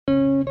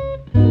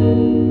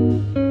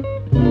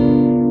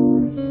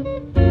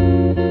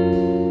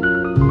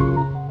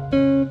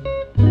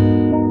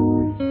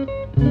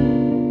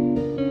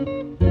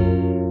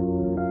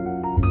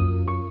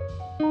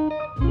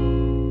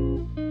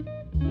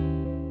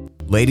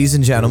Ladies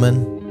and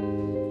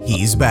gentlemen,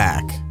 he's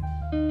back.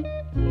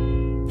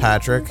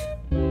 Patrick,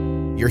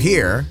 you're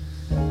here.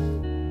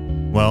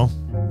 Well,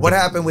 what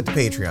happened with the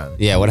Patreon?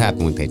 Yeah, what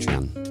happened with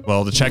Patreon?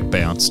 Well, the check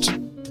bounced.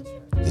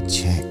 The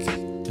check.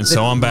 And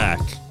so I'm back.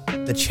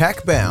 The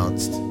check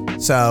bounced,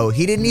 so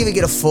he didn't even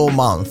get a full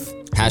month.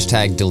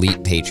 Hashtag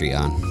delete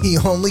Patreon. He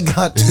only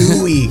got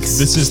 2 weeks.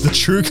 This is the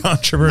true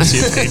controversy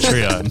of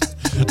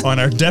Patreon on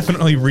our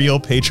definitely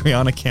real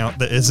Patreon account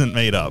that isn't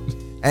made up.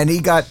 And he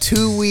got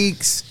 2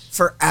 weeks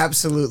for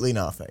absolutely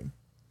nothing.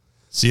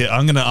 See,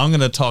 I'm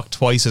gonna talk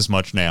twice as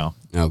much now.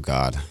 Oh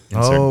God.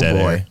 Insert dead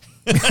air.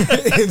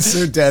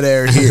 Insert dead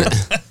air here.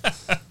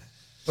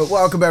 But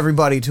welcome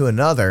everybody to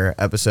another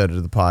episode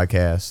of the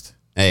podcast.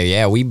 Hey,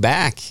 yeah, we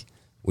back.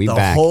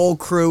 The whole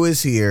crew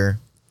is here.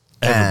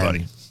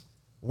 Everybody.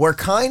 We're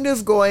kind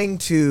of going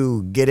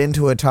to get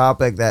into a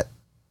topic that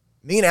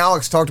me and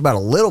Alex talked about a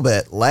little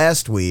bit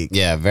last week.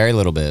 Yeah, very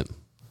little bit.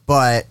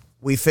 But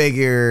we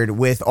figured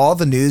with all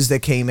the news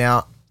that came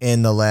out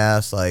in the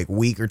last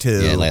week or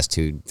two. Yeah, last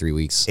 2-3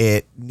 weeks.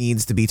 It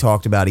needs to be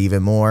talked about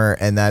even more,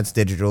 and that's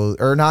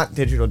not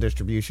digital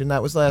distribution.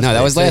 That was last week. No,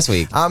 that was last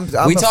week.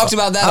 We talked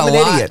about that a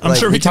lot. Idiot. I'm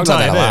sure we can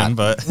tie it in,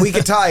 but we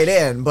could tie it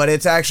in, but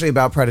it's actually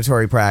about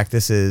predatory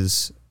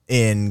practices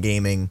in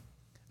gaming.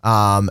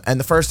 And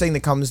the first thing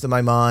that comes to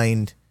my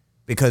mind,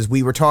 because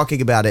we were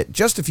talking about it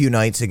just a few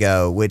nights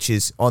ago, which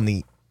is on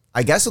the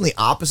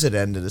opposite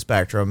end of the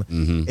spectrum,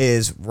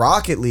 is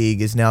Rocket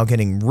League is now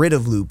getting rid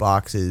of loot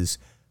boxes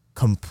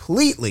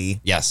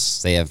completely.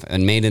 Yes, they have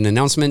made an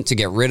announcement to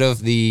get rid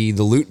of the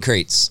loot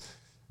crates.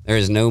 There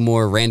is no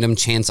more random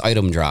chance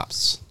item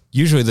drops.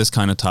 Usually this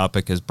kind of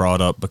topic is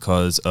brought up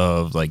because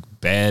of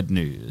bad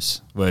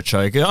news, which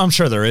I'm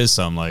sure there is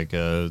some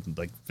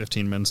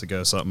 15 minutes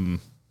ago something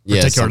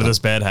particular to this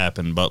bad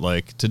happened, but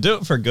to do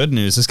it for good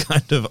news is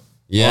kind of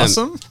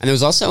awesome. And there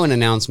was also an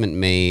announcement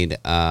made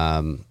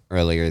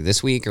earlier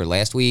this week or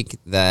last week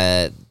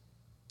that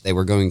they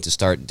were going to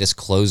start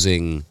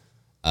disclosing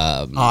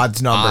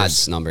odds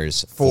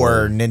numbers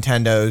for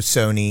Nintendo,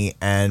 Sony,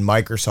 and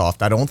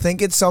Microsoft. I don't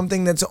think it's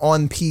something that's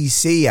on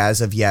PC as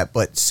of yet,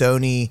 but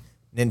Sony,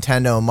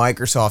 Nintendo, and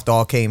Microsoft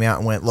all came out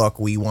and went, look,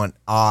 we want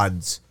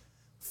odds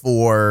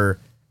for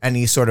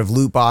any sort of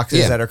loot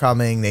boxes that are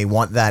coming. They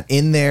want that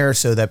in there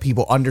so that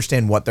people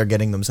understand what they're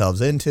getting themselves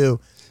into,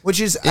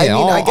 which is,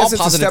 I guess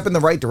it's a step in the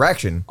right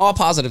direction. All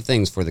positive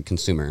things for the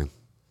consumer.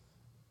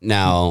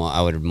 Now,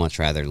 I would much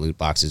rather loot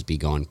boxes be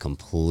gone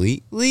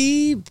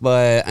completely,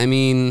 but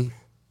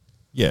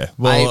yeah.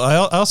 Well,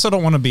 I also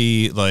don't want to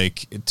be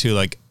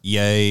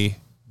yay,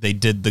 they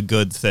did the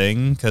good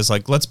thing, because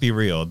let's be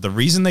real. The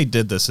reason they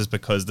did this is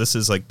because this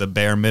is the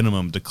bare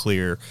minimum to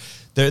clear.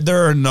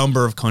 There are a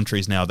number of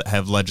countries now that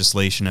have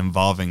legislation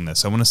involving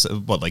this. I want to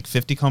say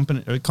 50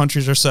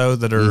 countries or so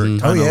that are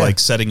kind of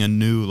setting a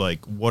new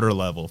water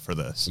level for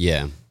this.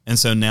 Yeah, and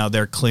so now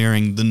they're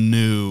clearing the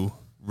new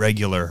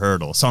regular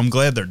hurdle. So I'm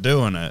glad they're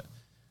doing it,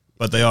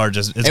 but they are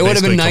just. It would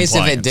have been nice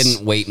if it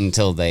didn't wait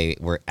until they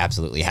were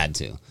absolutely had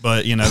to.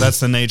 But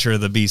that's the nature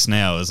of the beast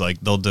now. Is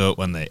they'll do it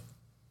when they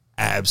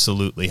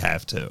absolutely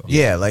have to.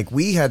 Yeah,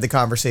 we had the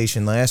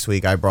conversation last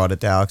week. I brought it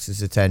to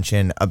Alex's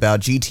attention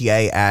about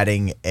GTA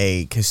adding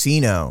a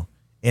casino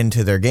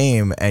into their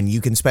game, and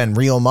you can spend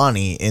real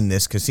money in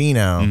this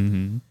casino,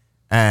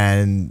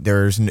 and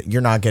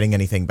you're not getting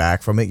anything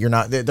back from it. They're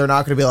not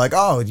going to be like,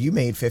 oh, you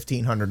made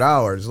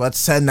 $1,500. Let's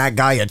send that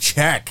guy a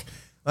check.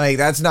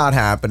 That's not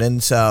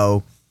happening.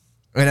 So,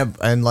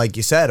 and like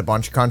you said, a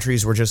bunch of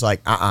countries were just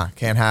like,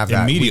 can't have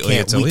that. Immediately,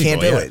 we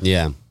can't do it.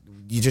 Yeah,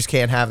 you just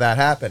can't have that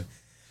happen.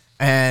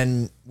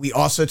 And we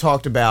also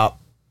talked about,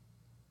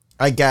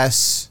 I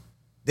guess,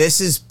 this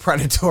is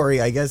predatory,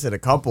 in a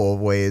couple of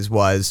ways,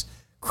 was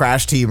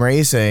Crash Team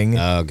Racing.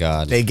 Oh,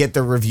 God. They get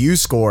the review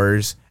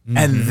scores,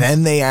 and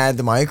then they add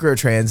the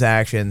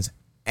microtransactions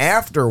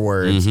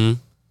afterwards.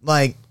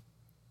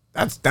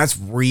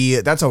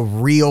 That's a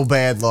real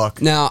bad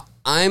look. Now,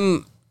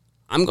 I'm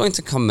going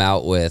to come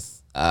out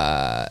with what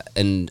I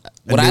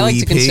like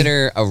to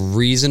consider a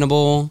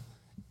reasonable,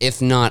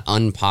 if not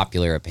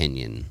unpopular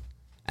opinion.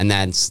 And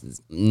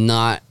that's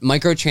not,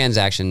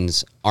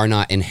 microtransactions are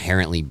not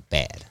inherently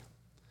bad.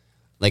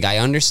 I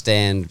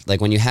understand,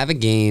 when you have a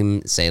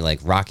game, say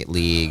Rocket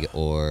League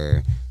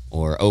or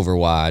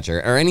Overwatch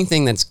or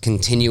anything that's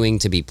continuing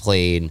to be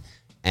played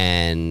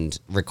and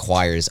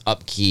requires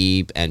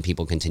upkeep and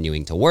people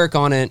continuing to work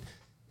on it,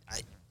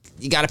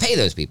 you got to pay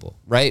those people,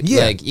 right?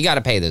 Yeah. You got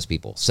to pay those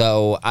people.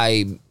 So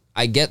I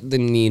get the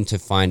need to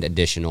find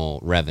additional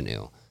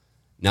revenue.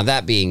 Now,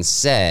 that being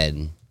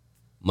said,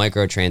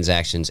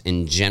 microtransactions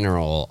in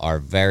general are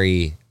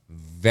very,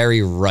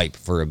 very ripe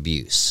for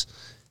abuse.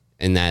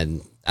 And that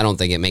I don't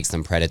think it makes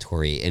them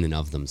predatory in and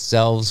of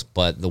themselves,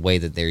 but the way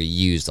that they're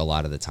used a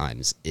lot of the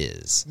times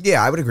is.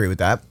 Yeah, I would agree with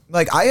that.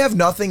 I have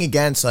nothing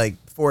against,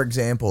 for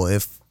example,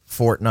 if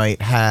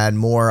Fortnite had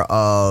more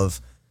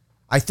of,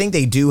 I think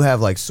they do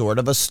have sort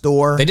of a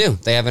store. They do.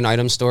 They have an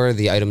item store.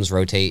 The items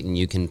rotate and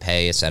you can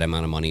pay a set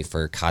amount of money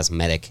for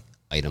cosmetic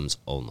items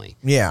only.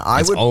 Yeah,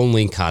 It's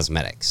only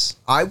cosmetics.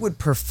 I would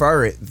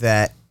prefer it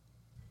that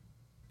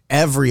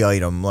every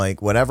item,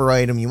 like whatever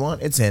item you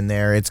want, it's in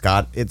there. It's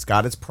got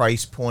its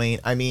price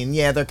point. I mean,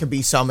 yeah, there could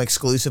be some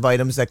exclusive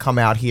items that come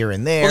out here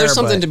and there. Well, there's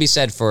something to be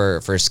said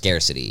for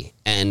scarcity,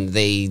 and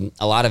a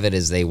lot of it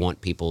is they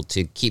want people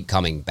to keep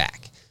coming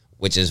back,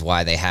 which is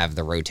why they have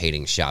the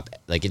rotating shop.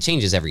 Like, it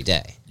changes every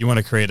day. You want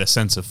to create a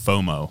sense of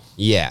FOMO.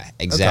 Yeah,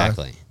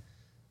 exactly. Okay.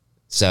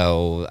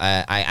 So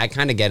I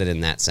kind of get it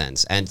in that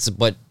sense,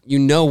 but you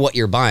know what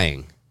you're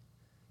buying.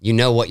 You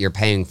know what you're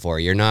paying for.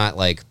 You're not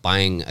like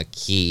buying a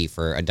key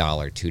for $1,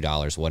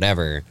 $2,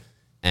 whatever,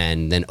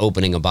 and then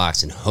opening a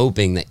box and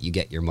hoping that you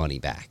get your money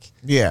back.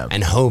 Yeah.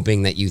 And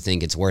hoping that you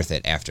think it's worth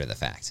it after the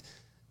fact.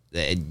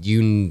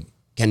 You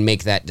can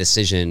make that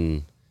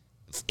decision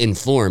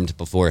informed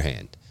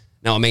beforehand.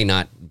 Now, it may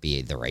not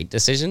be the right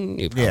decision.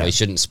 You probably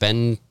shouldn't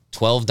spend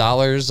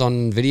 $12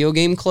 on video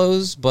game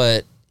clothes,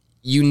 but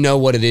you know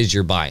what it is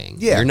you're buying.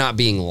 Yeah. You're not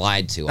being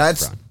lied to up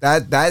front.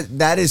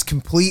 That is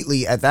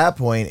completely, at that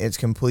point, it's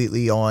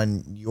completely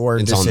on your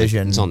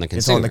decision. It's on the consumer.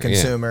 It's on the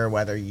consumer,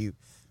 whether you...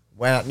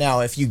 Well,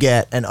 now, if you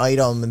get an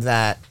item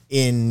that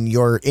in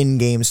your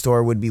in-game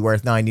store would be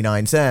worth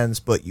 99 cents,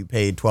 but you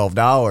paid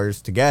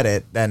 $12 to get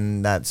it,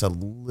 then that's a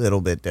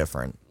little bit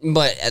different.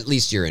 But at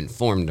least you're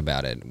informed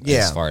about it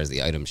as far as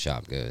the item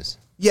shop goes.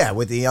 Yeah,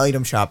 with the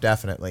item shop,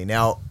 definitely.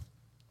 Now,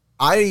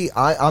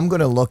 I'm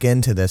going to look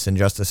into this in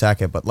just a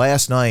second, but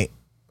last night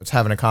I was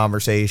having a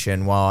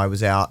conversation while I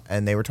was out,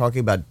 and they were talking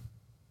about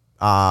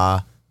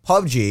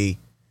PUBG.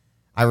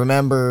 I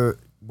remember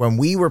when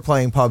we were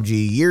playing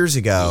PUBG years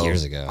ago,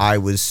 I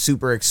was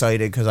super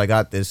excited because I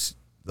got this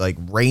like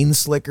rain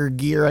slicker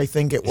gear, I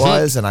think it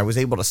was, and I was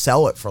able to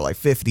sell it for like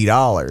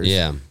 $50.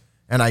 Yeah.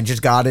 And I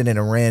just got it in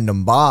a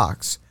random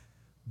box.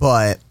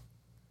 But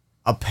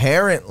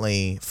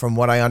apparently, from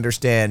what I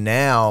understand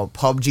now,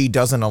 PUBG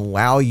doesn't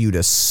allow you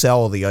to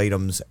sell the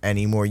items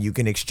anymore. You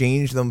can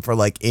exchange them for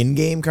like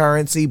in-game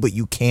currency, but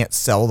you can't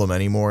sell them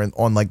anymore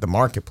on like the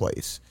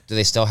marketplace. Do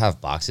they still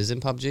have boxes in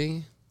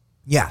PUBG?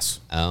 Yes.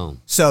 Oh.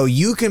 So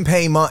you can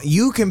pay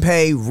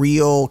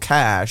real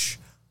cash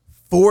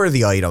for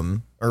the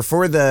item or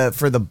for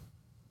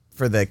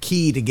the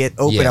key to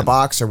open a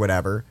box or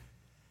whatever.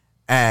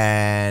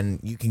 And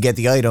you can get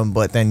the item,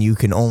 but then you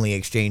can only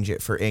exchange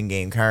it for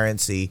in-game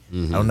currency.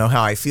 Mm-hmm. I don't know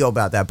how I feel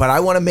about that, but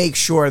I want to make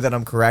sure that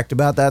I'm correct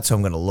about that, so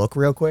I'm going to look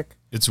real quick.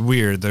 It's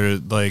weird. They're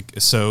like,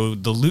 so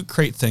the Loot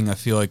Crate thing, I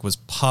feel like, was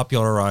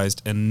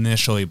popularized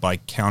initially by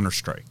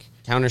Counter-Strike.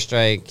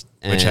 Counter-Strike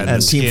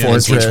and Team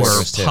Fortress, which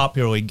were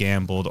popularly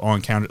gambled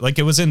on Counter. Like,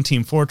 it was in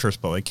Team Fortress,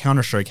 but like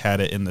Counter-Strike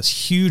had it in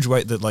this huge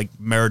way that like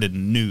merited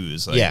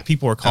news. Like,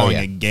 people were calling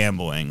it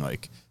gambling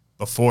like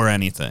before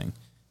anything.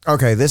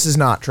 Okay, this is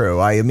not true.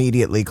 I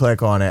immediately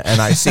click on it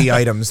and I see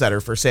items that are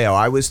for sale.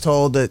 I was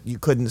told that you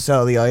couldn't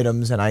sell the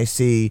items, and I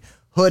see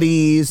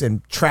hoodies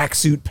and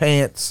tracksuit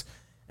pants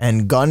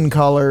and gun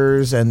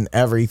colors and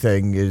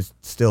everything is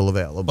still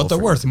available. But they're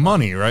worth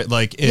money, right?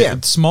 Like,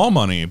 it's small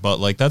money, but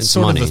like that's it's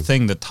sort of the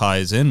thing that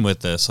ties in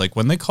with this. Like,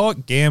 when they call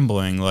it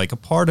gambling, like a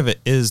part of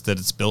it is that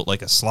it's built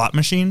like a slot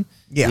machine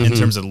in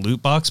terms of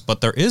loot box,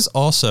 but there is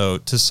also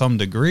to some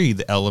degree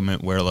the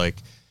element where like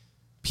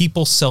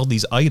people sell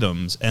these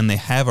items and they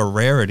have a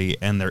rarity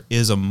and there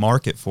is a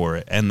market for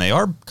it, and they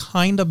are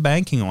kind of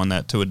banking on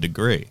that to a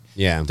degree.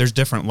 Yeah. There's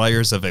different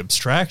layers of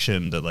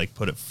abstraction to like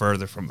put it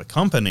further from the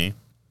company.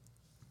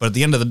 But at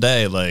the end of the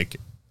day, like,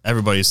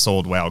 everybody's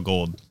sold WoW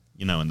Gold,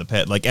 in the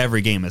pit. Like,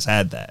 every game has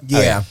had that. Yeah.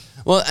 Okay.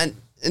 Well,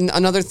 and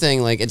another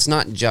thing, like, it's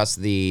not just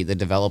the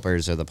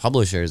developers or the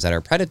publishers that are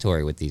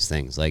predatory with these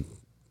things. Like,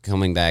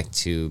 coming back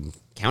to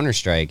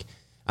Counter-Strike,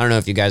 I don't know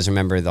if you guys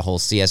remember the whole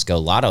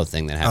CSGO Lotto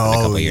thing that happened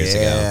a couple years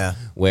ago,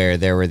 where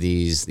there were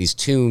these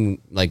two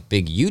like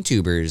big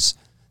YouTubers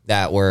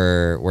that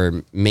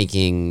were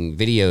making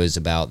videos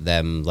about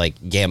them like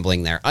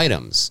gambling their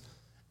items.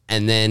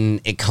 And then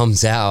it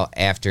comes out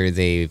after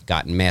they've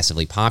gotten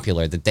massively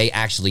popular that they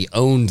actually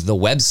owned the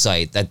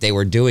website that they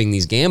were doing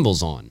these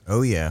gambles on.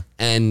 Oh yeah.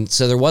 And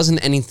so there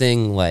wasn't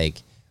anything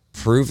like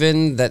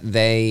proven that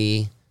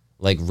they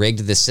like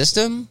rigged the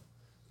system.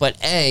 But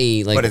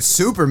but it's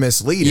super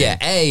misleading.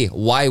 Yeah,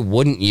 why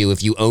wouldn't you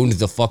if you owned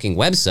the fucking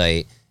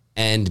website?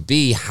 And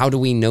B, how do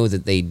we know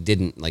that they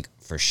didn't, like,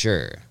 for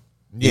sure?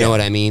 You know what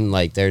I mean?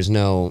 Like, there's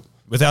no...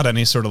 Without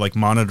any sort of, like,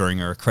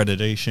 monitoring or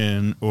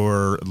accreditation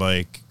or,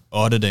 like,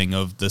 auditing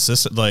of the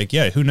system. Like,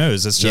 who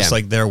knows? It's just,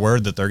 like, their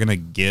word that they're going to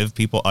give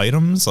people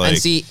items. Like, and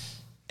see,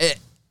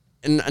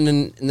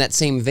 in that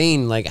same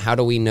vein, like, how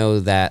do we know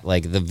that,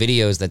 like, the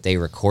videos that they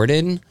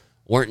recorded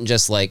weren't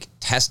just like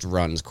test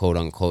runs, quote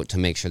unquote, to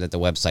make sure that the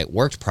website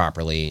worked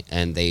properly,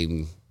 and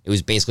it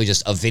was basically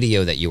just a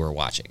video that you were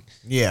watching.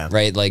 Yeah.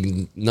 Right? Like,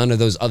 none of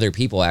those other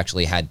people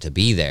actually had to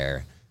be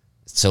there.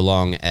 So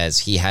long as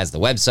he has the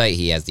website,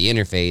 he has the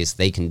interface,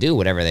 they can do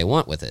whatever they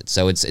want with it.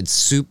 So it's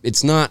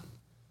not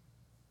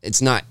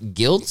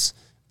guilt,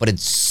 but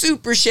it's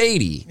super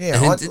shady.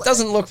 Yeah. And it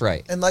doesn't look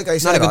right. And like I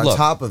said, on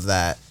top of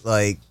that,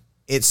 like,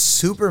 it's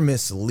super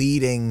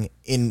misleading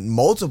in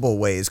multiple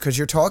ways, because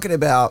you're talking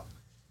about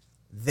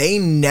they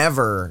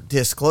never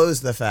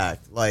disclose the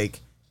fact, like,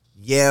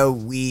 yeah,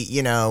 we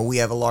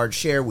have a large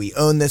share, we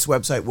own this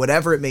website,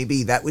 whatever it may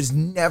be. That was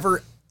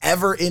never,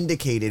 ever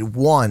indicated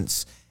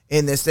once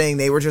in this thing.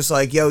 They were just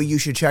like, yo, you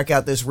should check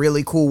out this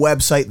really cool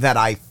website that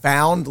I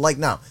found. Like,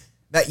 no,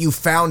 that you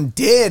found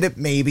did,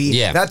 maybe.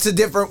 Yeah. That's a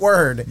different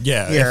word.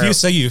 Yeah, here. If you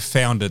say you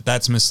found it,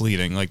 that's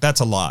misleading. Like, that's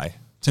a lie.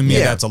 To me,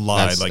 that's a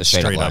lie, that's like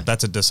straight up.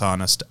 That's a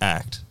dishonest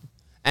act.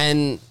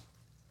 And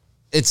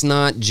it's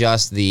not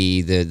just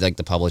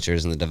the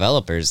publishers and the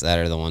developers that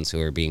are the ones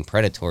who are being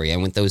predatory.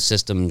 And with those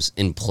systems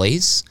in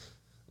place,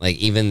 like,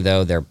 even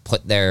though they're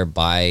put there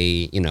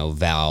by,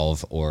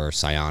 Valve or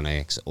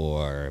Psyonix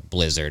or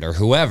Blizzard or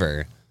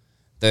whoever,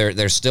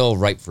 they're still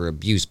ripe for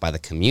abuse by the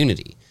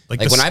community. Like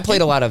when I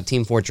played a lot of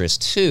Team Fortress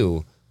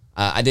 2,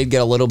 I did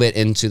get a little bit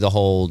into the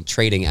whole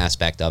trading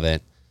aspect of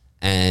it,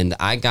 and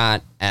I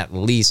got at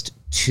least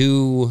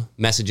 2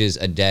 messages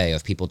a day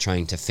of people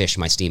trying to phish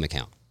my Steam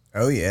account.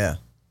 Oh, yeah.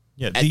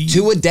 Yeah,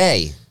 2 a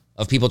day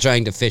of people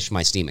trying to phish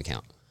my Steam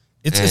account.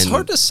 It's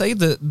hard to say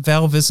that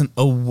Valve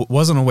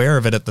wasn't aware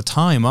of it at the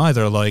time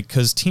either, like,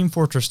 because Team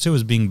Fortress 2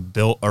 is being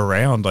built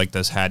around like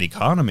this hat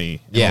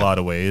economy in a lot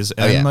of ways,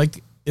 and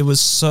like it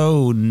was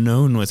so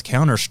known with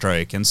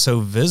Counter-Strike and so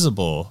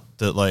visible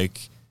that,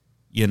 like,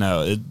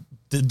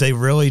 did they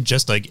really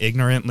just like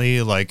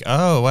ignorantly like,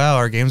 oh wow,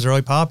 our game's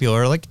really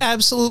popular? Like,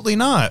 absolutely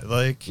not.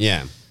 Like,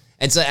 yeah,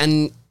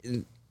 and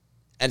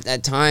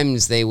at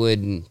times they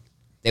would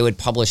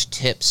publish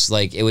tips,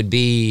 like it would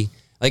be.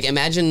 Like,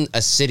 imagine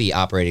a city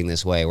operating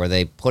this way where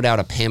they put out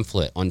a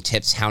pamphlet on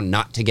tips how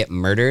not to get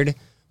murdered,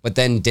 but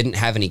then didn't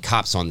have any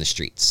cops on the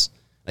streets.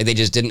 Like, they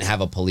just didn't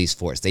have a police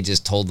force. They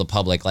just told the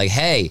public, like,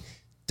 hey,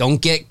 don't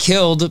get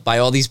killed by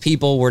all these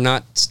people. We're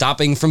not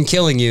stopping from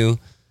killing you.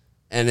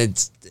 And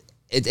it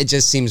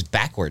just seems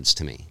backwards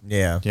to me.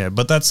 Yeah. Yeah,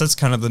 but that's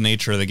kind of the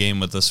nature of the game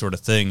with this sort of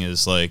thing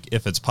is, like,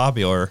 if it's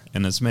popular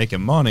and it's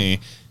making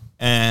money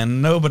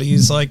and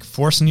nobody's like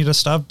forcing you to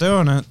stop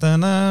doing it,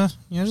 then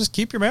just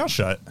keep your mouth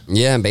shut.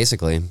 Yeah,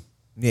 basically.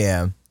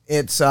 Yeah.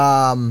 It's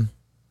and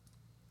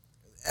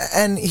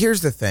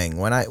here's the thing.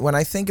 When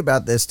I think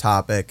about this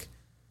topic,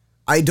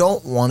 I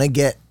don't want to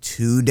get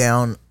too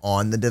down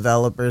on the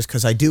developers,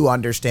 because I do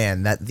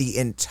understand that the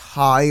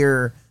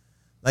entire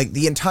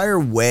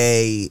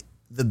way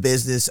the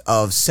business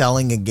of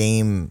selling a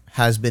game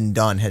has been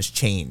done has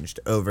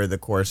changed over the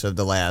course of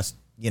the last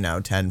 10,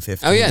 15 years.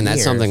 Oh, yeah, and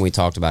that's something we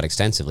talked about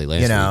extensively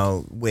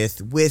last week.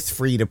 With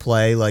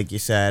free-to-play, like you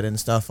said, and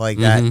stuff like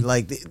that.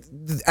 Like,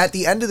 at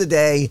the end of the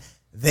day,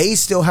 they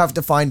still have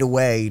to find a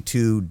way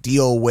to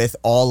deal with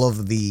all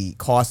of the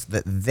costs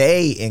that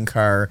they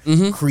incur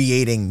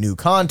creating new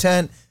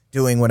content,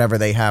 doing whatever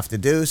they have to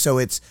do. So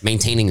it's...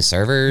 maintaining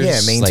servers.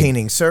 Yeah,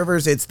 maintaining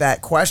servers. It's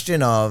that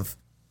question of,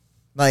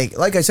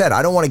 like I said,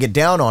 I don't want to get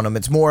down on them.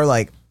 It's more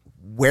like,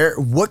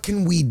 what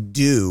can we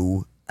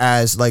do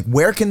as, like,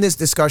 where can this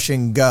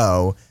discussion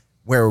go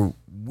where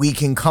we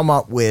can come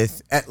up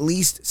with at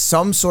least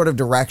some sort of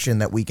direction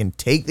that we can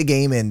take the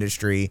game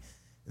industry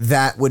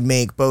that would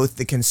make both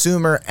the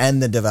consumer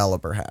and the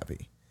developer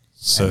happy?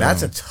 So and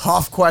that's a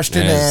tough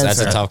question to answer.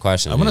 That's a tough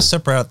question. I'm going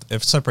to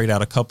separate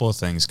out a couple of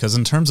things, because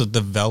in terms of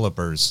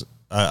developers,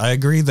 I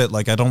agree that,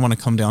 like, I don't want to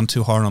come down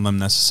too hard on them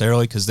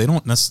necessarily, because they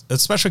don't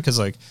especially because,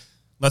 like,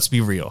 let's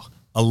be real.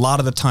 A lot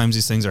of the times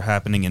these things are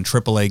happening in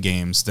AAA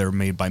games. They're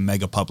made by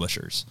mega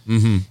publishers.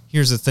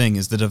 Here's the thing,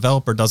 is the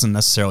developer doesn't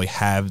necessarily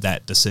have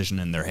that decision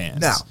in their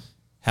hands. No.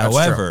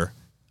 However,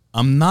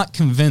 I'm not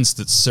convinced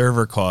that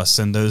server costs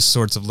and those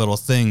sorts of little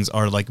things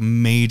are, like,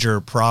 major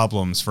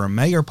problems for a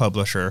mega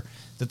publisher,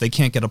 that they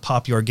can't get a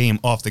popular game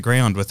off the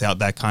ground without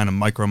that kind of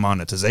micro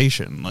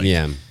monetization. Like,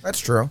 yeah. That's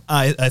true.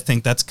 I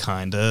think that's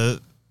kind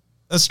of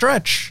a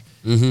stretch.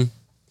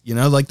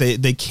 Like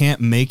they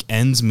can't make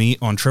ends meet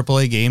on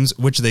AAA games,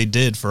 which they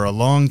did for a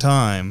long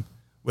time,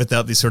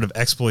 without these sort of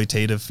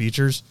exploitative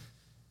features.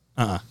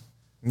 Yeah.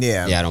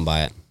 Yeah, I don't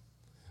buy it.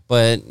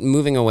 But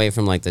moving away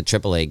from, like, the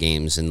AAA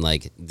games and,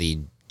 like, the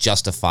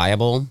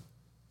justifiable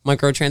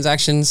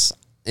microtransactions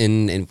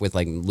in with,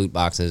 like, loot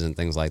boxes and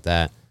things like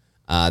that,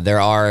 there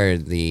are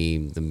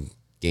the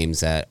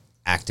games that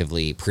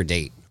actively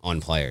predate on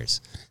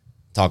players.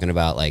 Talking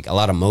about, like, a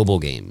lot of mobile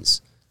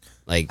games.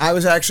 Like, I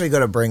was actually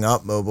going to bring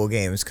up mobile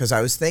games, because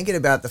I was thinking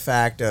about the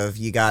fact of,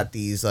 you got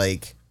these,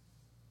 like,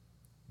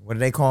 what do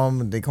they call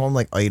them? They call them,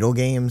 like, idle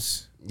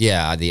games.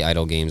 Yeah, the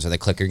idle games or the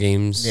clicker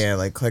games. Yeah,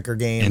 like clicker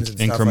games. And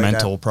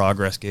incremental like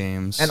progress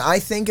games. And I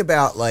think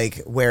about, like,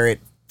 where it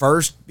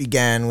first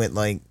began with,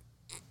 like,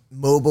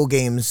 mobile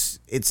games.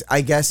 It's,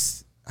 I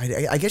guess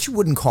you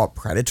wouldn't call it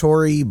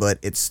predatory, but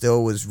it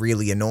still was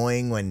really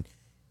annoying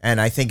and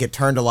I think it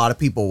turned a lot of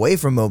people away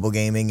from mobile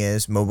gaming.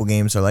 Is mobile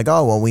games are like,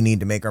 oh, well, we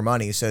need to make our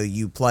money. So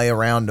you play a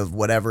round of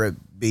whatever it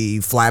be,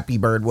 Flappy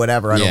Bird,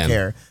 whatever, I don't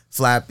care.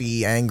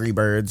 Flappy Angry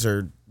Birds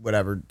or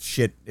whatever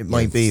shit it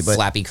might be. But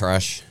Flappy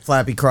Crush.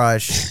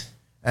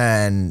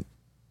 And and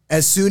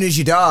as soon as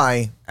you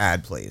die,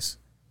 ad plays.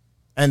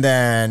 And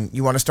then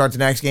you want to start the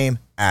next game,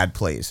 ad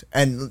plays.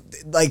 And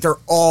like they're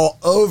all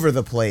over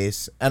the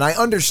place. And I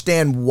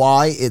understand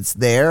why it's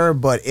there,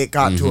 but it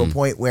got to a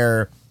point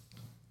where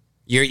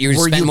you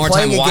spend more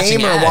time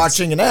watching ads. Or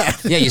watching an ad.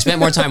 Yeah, you spent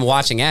more time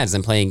watching ads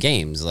than playing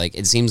games. Like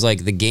it seems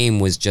like the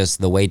game was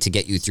just the way to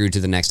get you through to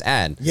the next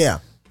ad. Yeah.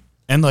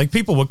 And like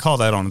people would call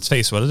that on its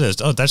face what it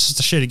is. Oh, that's just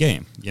a shitty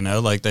game. You know,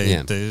 like they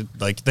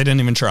didn't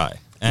even try.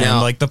 And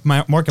now, like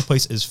the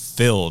marketplace is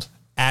filled,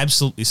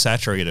 absolutely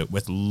saturated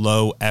with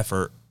low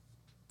effort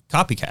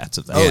copycats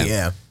of that. Oh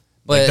yeah.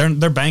 But like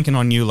they're banking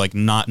on you like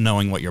not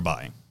knowing what you're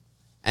buying.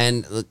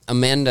 And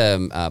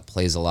Amanda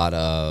plays a lot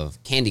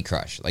of Candy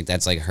Crush. Like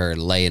that's like her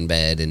lay in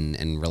bed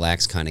and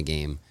relax kind of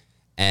game.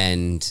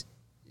 And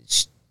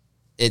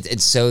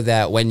it's so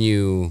that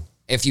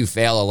if you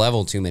fail a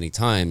level too many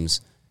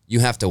times, you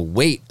have to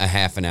wait a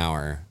half an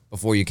hour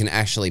before you can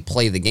actually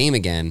play the game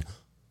again.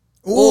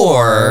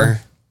 Or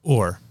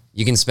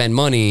you can spend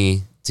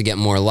money to get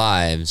more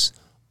lives,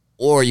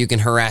 or you can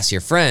harass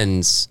your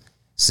friends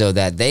so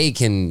that they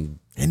can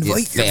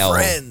invite your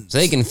friends. So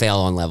they can fail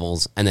on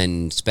levels and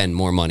then spend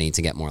more money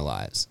to get more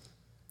lives.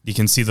 You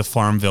can see the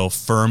Farmville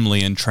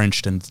firmly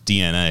entrenched in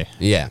DNA.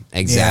 Yeah,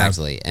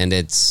 exactly.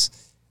 Yeah.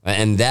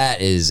 And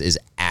that is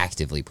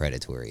actively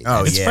predatory.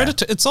 Oh,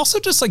 it's it's also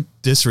just like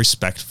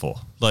disrespectful.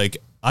 Like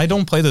I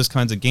don't play those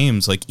kinds of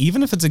games. Like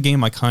even if it's a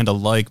game I kind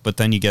of like, but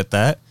then you get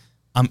that,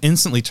 I'm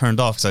instantly turned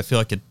off because I feel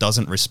like it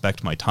doesn't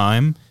respect my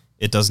time.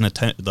 It doesn't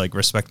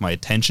respect my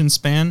attention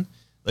span.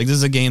 Like this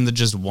is a game that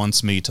just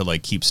wants me to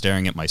like keep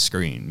staring at my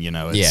screen. You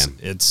know,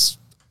 it's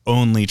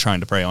only trying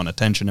to prey on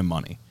attention and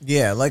money.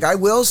 Yeah, like I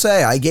will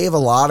say, I gave a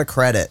lot of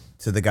credit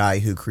to the guy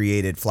who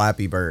created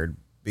Flappy Bird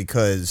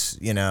because,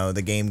 you know,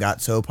 the game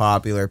got so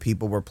popular,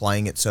 people were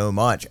playing it so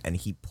much, and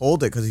he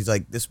pulled it because he's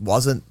like, this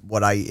wasn't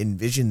what I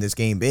envisioned this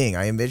game being.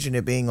 I envisioned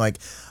it being like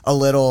a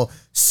little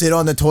sit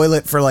on the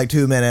toilet for like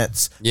 2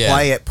 minutes,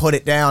 play it, put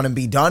it down, and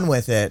be done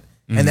with it.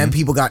 And then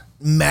people got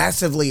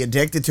massively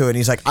addicted to it. And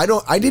he's like, I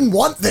didn't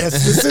want this.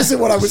 This isn't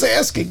what I was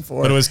asking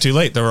for. But it was too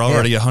late. There were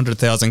already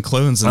 100,000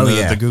 clones in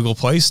the Google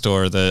Play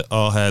Store that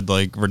all had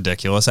like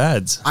ridiculous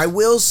ads. I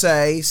will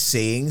say,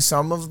 seeing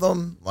some of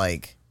them,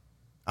 like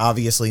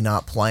obviously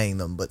not playing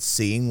them, but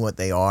seeing what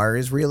they are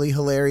is really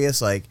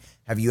hilarious. Like,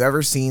 have you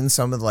ever seen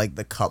some of like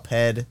the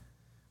Cuphead?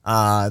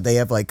 They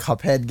have like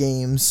Cuphead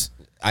games.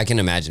 I can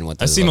imagine what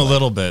those I've seen a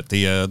little bit.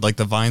 The like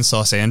the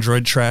Vinesauce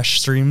Android trash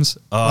streams.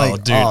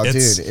 Dude,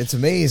 it's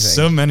amazing.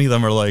 So many of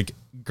them are like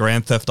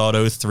Grand Theft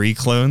Auto 3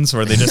 clones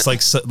where they just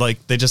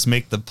like they just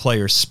make the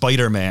player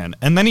Spider-Man,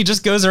 and then he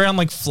just goes around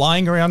like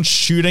flying around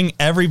shooting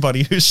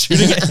everybody who's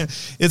shooting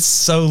it. It's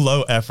so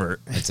low effort.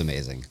 It's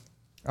amazing.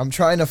 I'm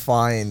trying to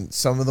find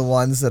some of the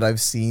ones that I've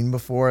seen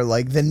before.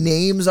 Like the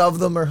names of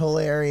them are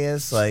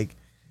hilarious. Like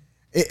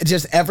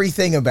just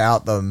everything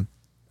about them.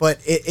 But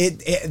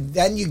it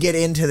then you get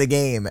into the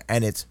game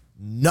and it's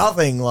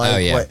nothing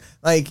like what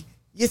like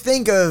you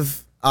think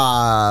of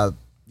Cuphead,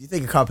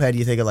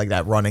 you think of like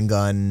that run and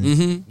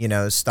gun, you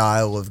know,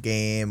 style of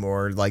game,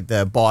 or like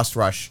the boss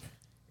rush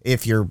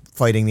if you're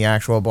fighting the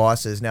actual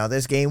bosses. Now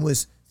this game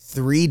was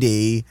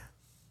 3D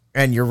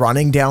and you're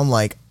running down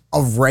like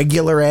a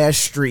regular ass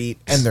street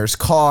and there's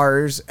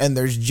cars and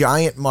there's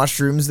giant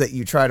mushrooms that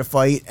you try to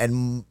fight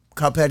and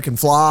Cuphead can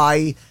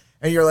fly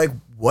and you're like,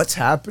 what's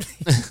happening?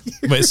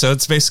 Wait, so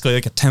it's basically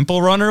like a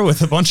temple runner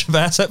with a bunch of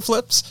asset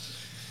flips?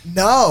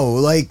 No,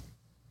 like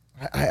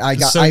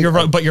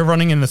you're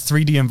running in a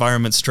 3D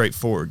environment straight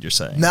forward, you're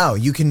saying? No,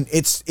 you can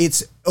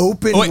it's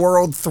open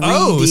world 3D.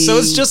 Oh, so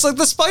it's just like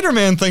the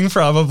Spider-Man thing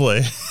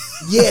probably.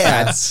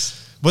 Yeah.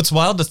 What's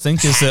wild to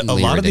think is that a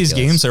lot of these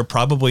games are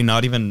probably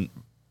not even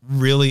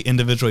really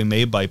individually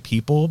made by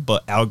people,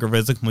 but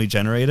algorithmically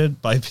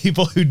generated by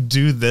people who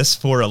do this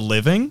for a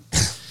living.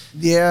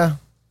 Yeah.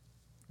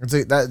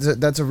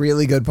 That's a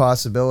really good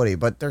possibility,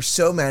 but there's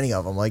so many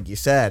of them, like you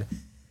said,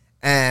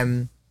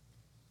 and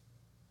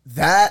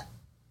that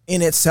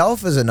in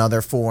itself is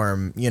another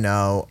form, you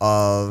know,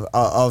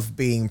 of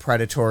being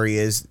predatory.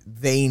 Is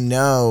they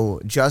know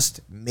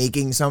just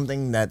making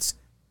something that's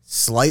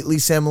slightly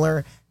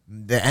similar,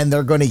 and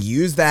they're going to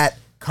use that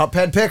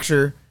Cuphead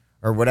picture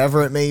or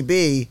whatever it may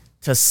be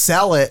to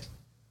sell it.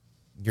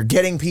 You're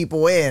getting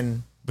people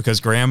in because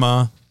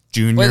Grandma,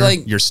 Junior,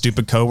 your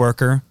stupid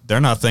coworker, they're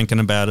not thinking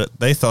about it.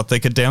 They thought they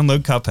could download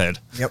Cuphead.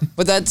 Yep.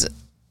 But that's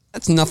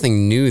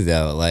nothing new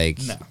though. Like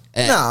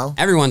no.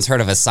 Everyone's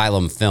heard of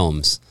Asylum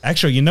Films.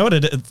 Actually, you know what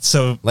it is?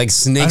 So like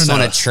Snakes on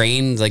a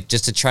Train, like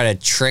just to try to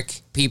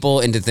trick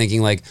people into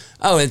thinking like,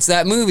 oh, it's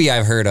that movie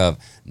I've heard of.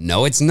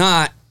 No, it's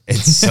not.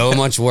 It's so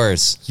much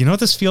worse. You know what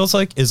this feels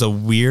like is a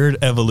weird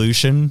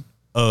evolution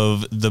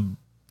of the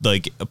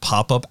like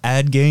pop-up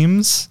ad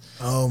games.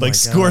 Oh my God.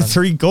 Score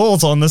 3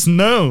 goals on this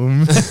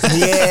gnome.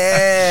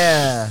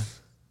 Yeah.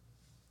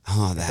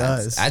 Oh,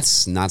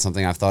 that's not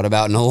something I've thought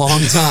about in a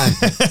long time.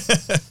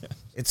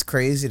 It's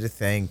crazy to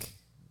think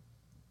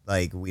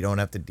like we don't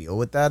have to deal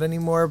with that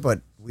anymore,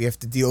 but we have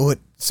to deal with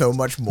so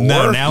much more.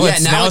 No, now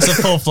it's a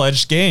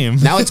full-fledged game.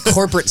 Now it's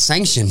corporate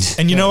sanctioned.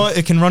 And you know what?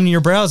 It can run in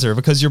your browser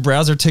because your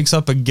browser takes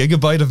up a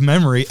gigabyte of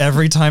memory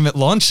every time it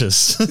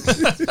launches.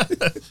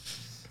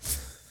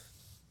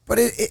 But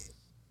it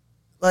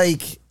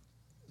like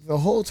the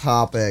whole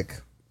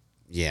topic.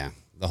 Yeah,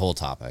 the whole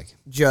topic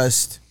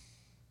just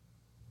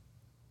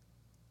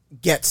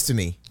gets to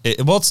me.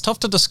 Well, it's tough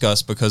to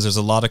discuss because there's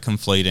a lot of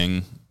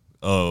conflating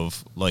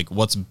of like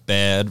what's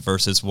bad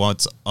versus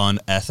what's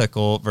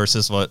unethical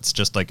versus what's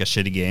just like a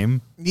shitty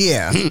game.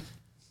 Yeah.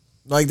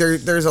 Like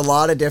there's a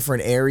lot of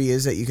different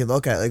areas that you can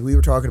look at. Like we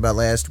were talking about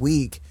last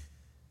week,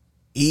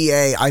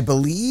 EA, I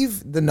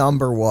believe the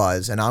number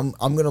was, and I'm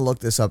going to look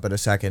this up in a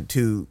second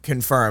to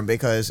confirm,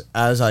 because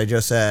as I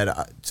just said,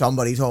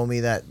 somebody told me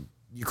that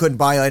you couldn't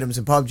buy items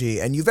in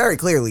PUBG, and you very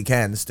clearly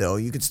can still.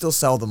 You can still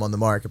sell them on the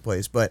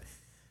marketplace, but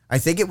I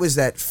think it was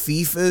that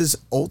FIFA's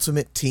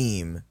Ultimate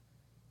Team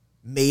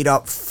made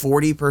up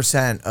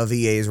 40% of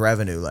EA's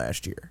revenue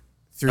last year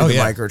through the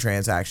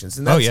microtransactions.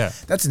 And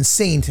that's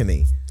insane to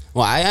me.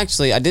 Well,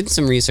 I did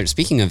some research.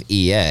 Speaking of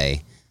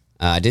EA,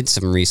 I did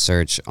some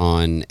research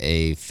on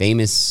a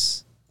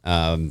famously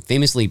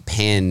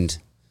panned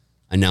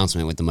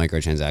announcement with the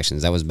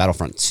microtransactions. That was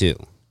Battlefront 2.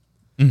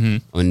 Mm-hmm.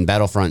 On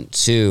Battlefront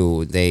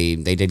 2, they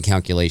did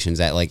calculations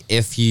that like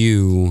if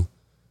you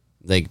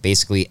like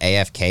basically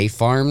AFK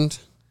farmed,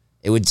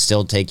 it would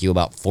still take you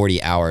about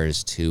 40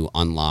 hours to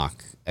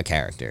unlock a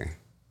character,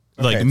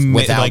 like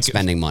without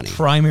spending money.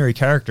 Primary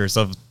characters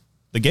of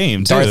the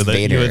game, too, Darth that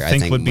Vader, you would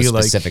think would be was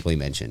like specifically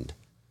mentioned.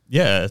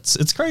 Yeah,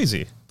 it's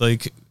crazy.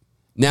 Like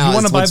now you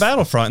want to buy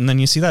Battlefront, and then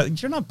you see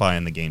that you're not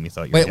buying the game you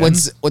thought you were.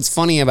 What's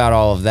funny about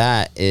all of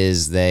that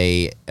is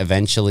they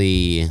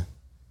eventually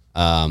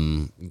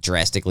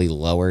drastically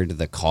lowered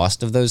the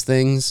cost of those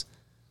things,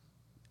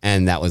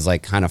 and that was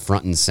like kind of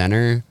front and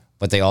center.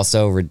 But they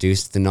also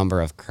reduced the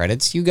number of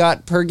credits you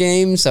got per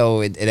game,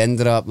 so it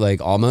ended up like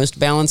almost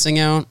balancing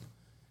out.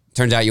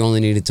 Turns out you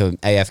only needed to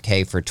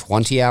AFK for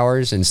 20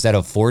 hours instead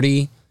of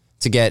 40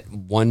 to get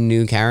one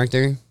new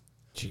character.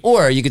 Jeez.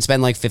 Or you could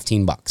spend like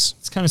 $15.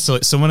 It's kind of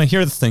silly. So when I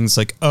hear the things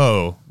like,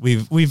 oh,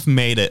 we've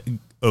made it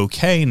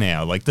okay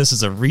now, like this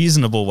is a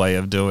reasonable way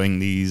of doing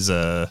these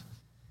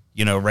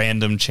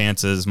random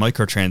chances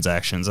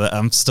microtransactions,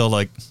 I'm still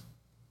like,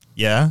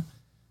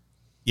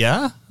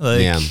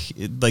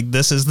 like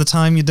this is the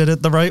time you did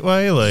it the right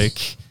way.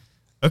 Like,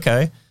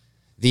 okay.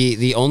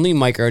 The only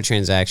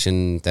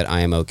microtransaction that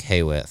I am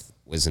okay with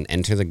was an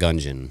Enter the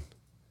Gungeon.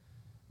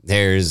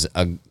 There's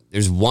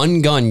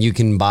one gun you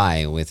can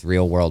buy with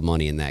real world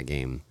money in that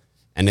game,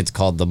 and it's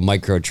called the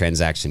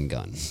microtransaction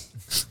gun.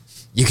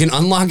 You can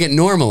unlock it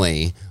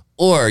normally,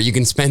 or you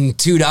can spend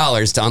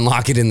 $2 to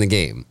unlock it in the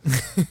game.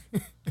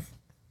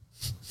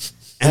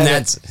 And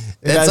that's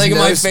like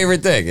my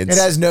favorite thing. It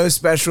has no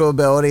special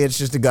ability. It's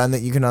just a gun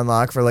that you can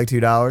unlock for like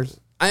 $2.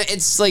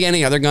 It's like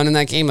any other gun in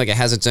that game. Like it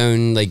has its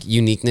own like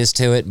uniqueness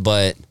to it,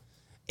 but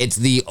it's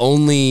the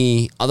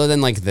only, other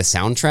than like the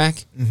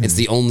soundtrack, it's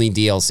the only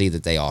DLC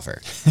that they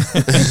offer.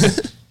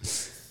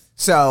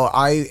 So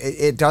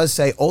it does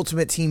say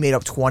Ultimate Team made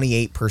up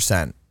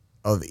 28%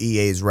 of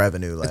EA's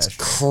revenue last year.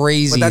 It's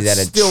crazy that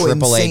a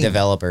AAA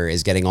developer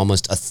is getting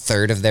almost a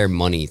third of their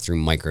money through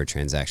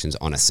microtransactions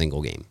on a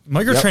single game.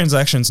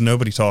 Microtransactions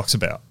nobody talks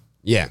about.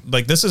 Yeah.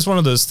 Like this is one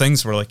of those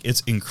things where like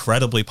it's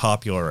incredibly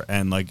popular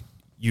and like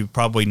you've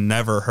probably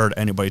never heard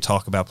anybody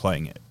talk about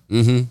playing it.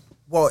 Mm-hmm.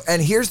 Well,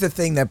 and here's the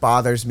thing that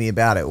bothers me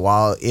about it.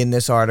 While in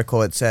this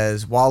article it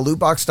says, while loot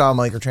box style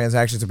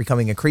microtransactions are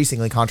becoming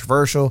increasingly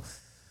controversial,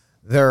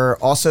 they're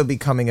also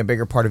becoming a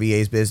bigger part of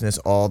EA's business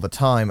all the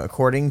time.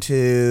 According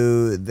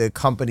to the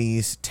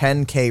company's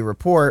 10K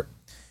report,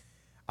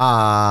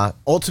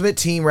 Ultimate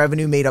Team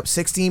revenue made up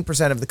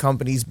 16% of the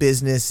company's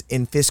business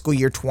in fiscal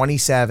year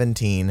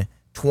 2017,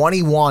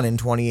 21 in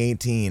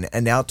 2018,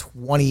 and now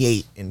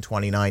 28 in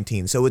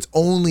 2019. So it's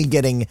only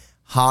getting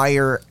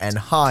higher and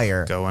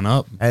higher, going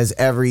up as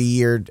every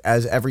year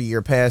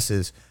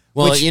passes.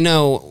 Well,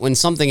 when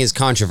something is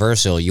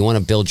controversial, you want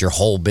to build your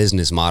whole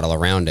business model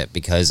around it,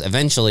 because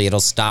eventually it'll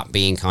stop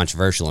being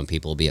controversial and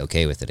people will be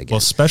okay with it again. Well,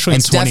 especially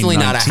it's in 2019.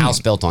 Definitely not a house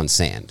built on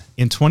sand.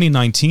 In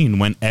 2019,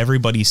 when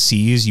everybody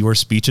sees your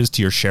speeches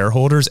to your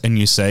shareholders and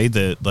you say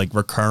that like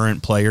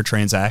recurrent player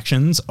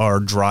transactions are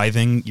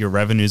driving your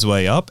revenues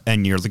way up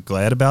and you're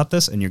glad about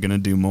this and you're going to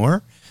do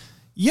more.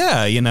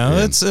 Yeah,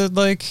 it's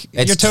like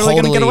you're totally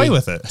going to get away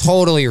with it.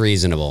 Totally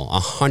reasonable.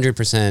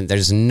 100%.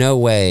 There's no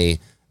way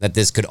that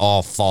this could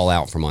all fall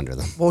out from under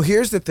them. Well,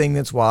 here's the thing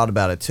that's wild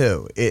about it,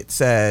 too. It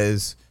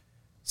says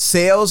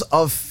sales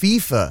of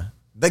FIFA,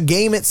 the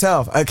game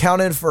itself,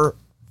 accounted for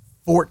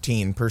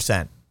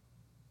 14%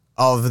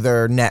 of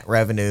their net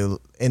revenue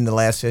in the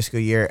last fiscal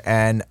year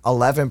and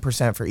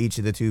 11% for each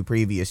of the two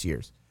previous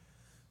years.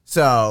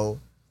 So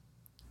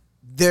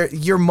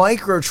your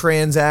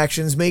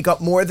microtransactions make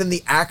up more than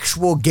the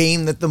actual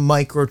game that the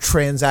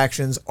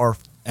microtransactions are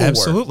for.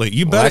 Absolutely.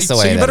 You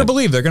better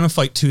believe they're going to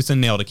fight tooth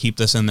and nail to keep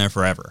this in there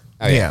forever.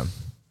 Oh, yeah.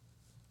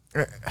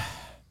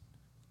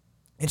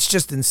 It's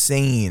just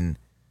insane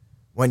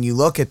when you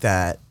look at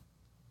that.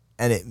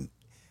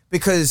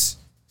 because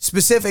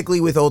specifically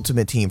with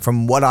Ultimate Team,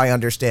 from what I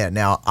understand,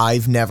 now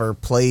I've never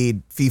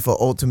played FIFA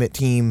Ultimate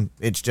Team.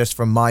 It's just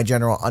from my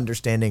general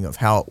understanding of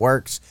how it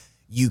works.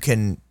 You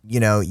can,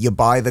 you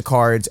buy the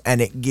cards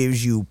and it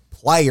gives you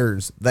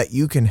players that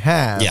you can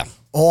have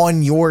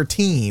on your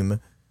team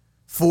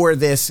for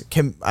this,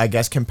 I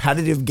guess,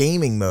 competitive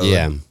gaming mode.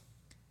 Yeah.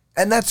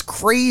 And that's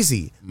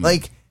crazy.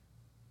 Like,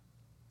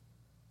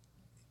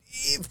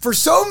 for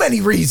so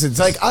many reasons.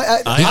 Like,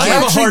 I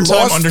have a hard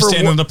time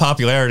understanding the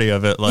popularity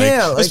of it. Like,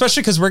 Yeah, like-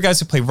 especially because we're guys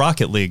who play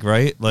Rocket League,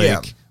 right? Like,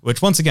 Yeah.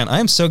 which once again, I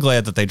am so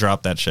glad that they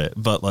dropped that shit.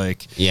 But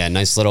like, Yeah,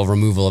 nice little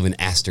removal of an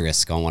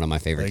asterisk on one of my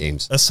favorite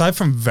games. aside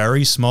from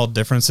very small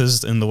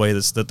differences in the way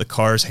that the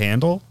cars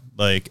handle,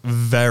 like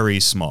very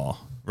small,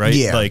 right?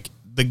 Yeah. Like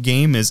the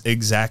game is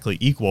exactly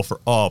equal for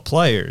all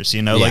players.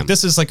 Like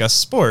this is like a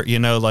sport.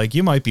 Like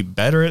you might be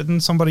better than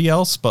somebody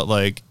else, but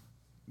like,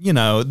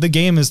 the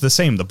game is the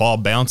same. The ball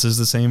bounces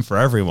the same for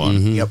everyone.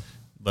 Mm-hmm. Yep.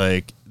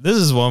 Like this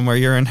is one where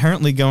you're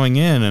inherently going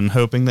in and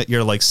hoping that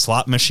your like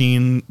slot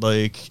machine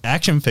like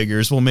action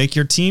figures will make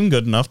your team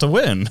good enough to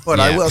win. But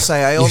I will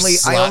say I Your only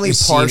slot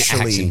machine partially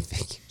action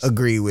figures.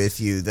 agree with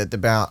you that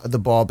the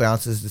ball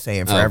bounces the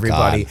same for Oh,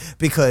 everybody, God.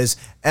 because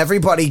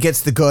everybody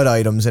gets the good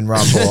items in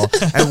Rumble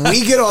and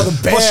we get all the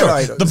bad Well, sure,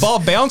 items. the ball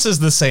bounces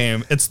the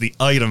same. It's the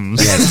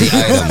items. Yeah, it's the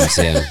items,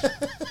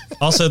 yeah.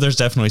 Also, there's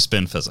definitely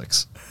spin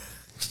physics.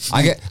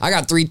 I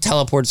got 3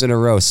 teleports in a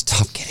row.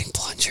 Stop getting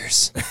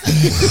plungers.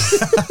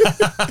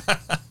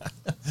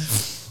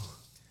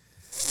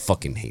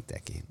 Fucking hate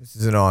that game. This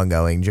is an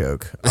ongoing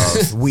joke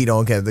of we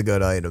don't get the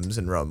good items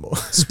in Rumble.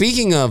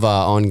 Speaking of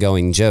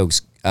ongoing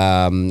jokes,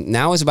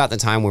 now is about the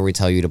time where we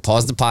tell you to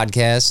pause the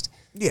podcast,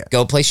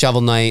 go play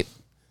Shovel Knight,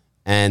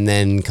 and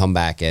then come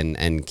back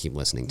and keep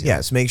listening to it.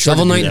 Yes, make sure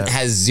Shovel to do Knight that.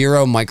 has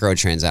 0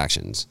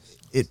 microtransactions.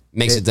 It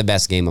Makes it the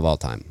best game of all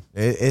time.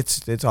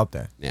 it's up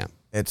there. Yeah.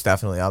 It's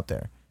definitely up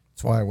there.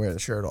 That's why I wear the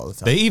shirt all the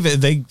time.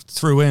 They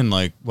threw in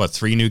like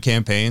 3 new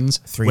campaigns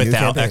 3 new without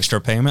campaigns.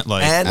 extra payment.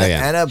 Like and Oh,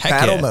 yeah. and a Heck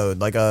battle yeah. mode,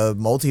 like a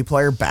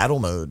multiplayer battle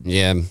mode.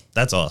 Yeah.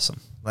 that's awesome.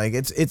 Like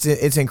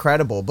it's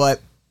incredible.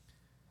 But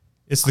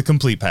It's the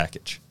complete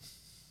package.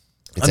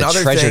 It's Another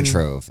a treasure thing-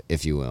 trove,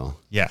 if you will.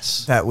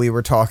 Yes. that we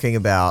were talking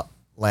about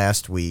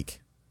last week,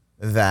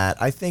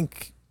 that I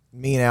think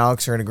me and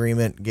Alex are in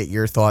agreement. Get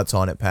your thoughts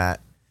on it, Pat.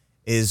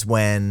 Is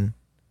when,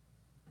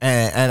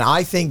 and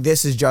I think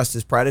this is just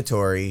as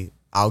predatory.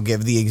 I'll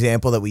give the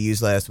example that we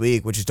used last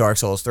week, which is Dark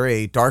Souls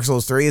 3. Dark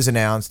Souls 3 is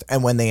announced,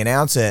 and when they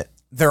announce it,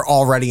 they're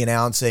already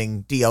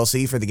announcing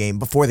DLC for the game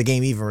before the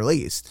game even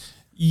released.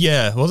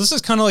 Yeah, well, this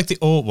is kind of like the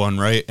old one,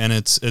 right? And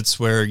it's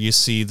where you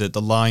see that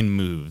the line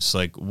moves.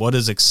 Like, what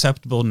is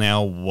acceptable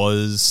now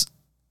was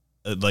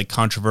like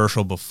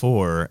controversial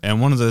before,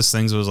 and one of those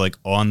things was like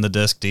on the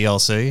disc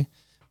DLC,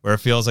 where it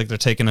feels like they're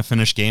taking a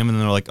finished game and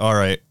they're like, all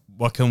right,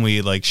 what can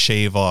we like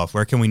shave off?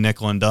 Where can we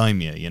nickel and dime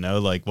you?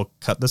 Like we'll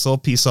cut this little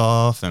piece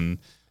off, and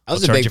That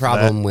was we'll a charge big you for that.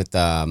 problem with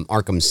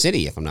Arkham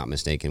City, if I'm not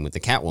mistaken, with the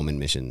Catwoman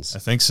missions. I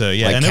think so,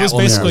 yeah. Like And it was Catwoman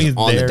basically was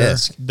on the their,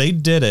 disc. they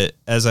did it,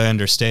 as I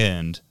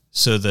understand,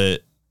 so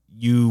that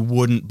you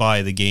wouldn't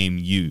buy the game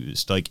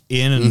used. Like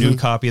in a new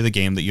copy of the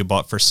game that you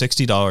bought for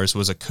 $60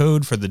 was a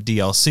code for the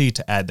DLC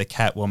to add the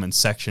Catwoman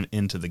section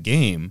into the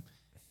game.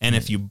 And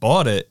if you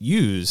bought it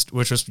used,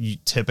 which was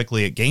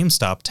typically at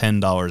GameStop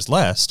 $10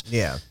 less,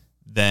 Yeah.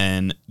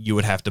 then you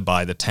would have to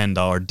buy the $10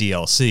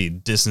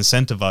 DLC,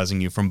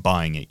 disincentivizing you from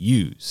buying it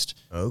used.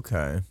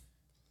 Okay.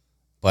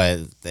 But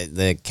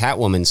the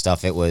Catwoman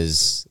stuff, it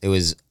was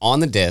on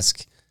the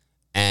disc,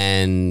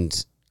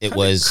 and it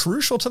was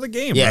crucial to the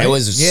game, yeah, right? it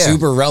was Yeah.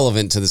 super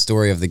relevant to the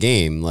story of the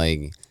game.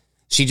 Like,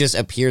 she just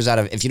appears out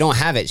of, if you don't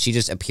have it, she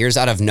just appears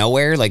out of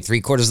nowhere, like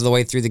 3/4 of the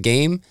way through the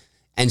game,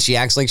 and she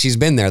acts like she's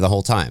been there the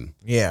whole time.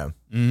 Yeah.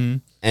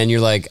 And you're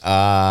like,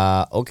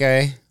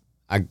 okay,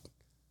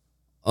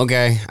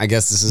 I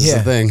guess this is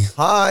the thing.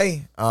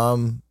 Hi.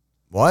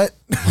 What?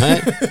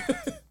 What?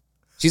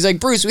 She's like,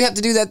 Bruce, we have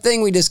to do that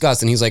thing we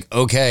discussed, and he's like,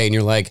 okay, and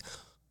you're like,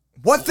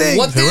 What thing?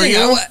 what Who are thing?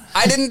 you?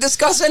 I didn't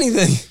discuss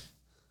anything.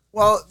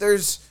 Well,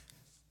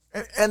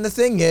 and the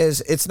thing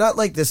is, it's not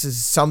like this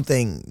is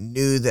something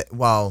new that,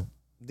 well,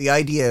 the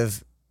idea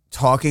of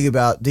talking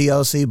about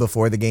DLC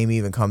before the game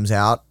even comes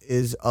out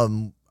is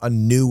a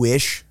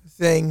newish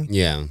thing,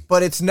 Yeah.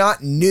 but it's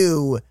not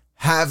new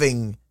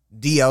having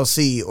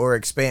DLC or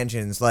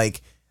expansions.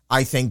 Like,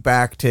 I think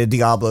back to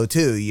Diablo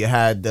 2, you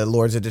had the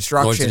Lords of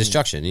Destruction, Lords of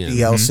Destruction, yeah.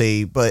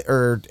 DLC,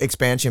 or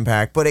expansion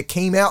pack, but it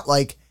came out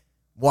like,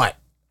 what?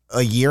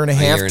 A year and a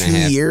half, year and a 2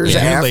 half. years Yeah.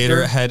 A year after.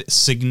 later, it had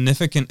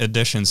significant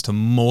additions to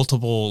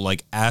multiple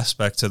like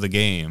aspects of the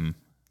game.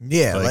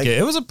 Yeah, Like,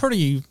 it was a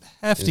pretty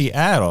hefty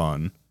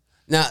add-on.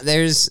 Now,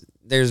 there's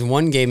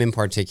one game in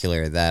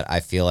particular that I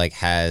feel like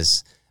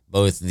has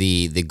both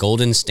the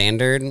golden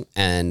standard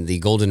and the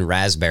golden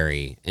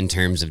raspberry in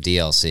terms of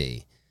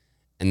DLC,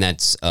 and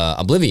that's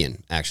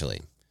Oblivion, actually.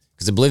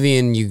 Because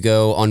Oblivion, you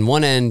go on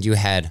one end, you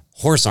had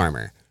horse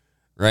armor,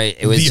 right?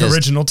 It was The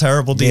original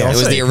terrible DLC. It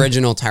was the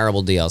original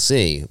terrible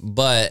DLC.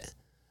 But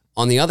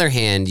on the other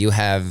hand, you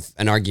have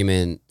an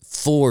argument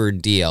for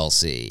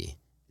DLC,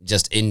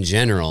 just in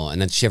general,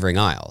 and that's Shivering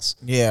Isles.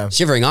 Yeah.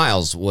 Shivering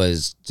Isles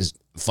was just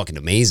fucking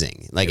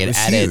amazing. Like, it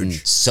added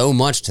huge. So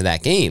much to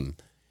that game.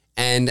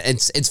 And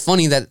it's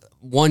funny that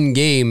one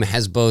game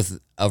has both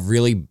a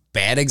really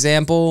bad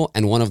example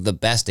and one of the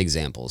best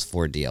examples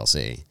for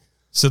DLC.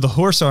 So the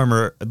horse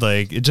armor,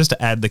 like, just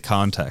to add the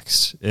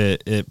context,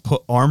 it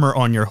put armor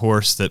on your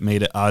horse that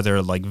made it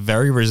either like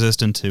very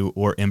resistant to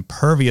or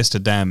impervious to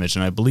damage,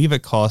 and I believe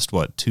it cost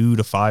what, $2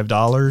 to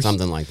 $5,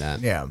 something like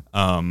that. Yeah.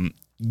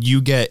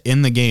 You get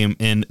in the game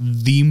in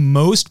the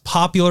most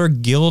popular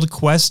guild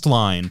quest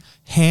line,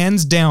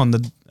 hands down,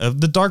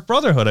 of the Dark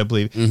Brotherhood, I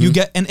believe. Mm-hmm. You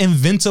get an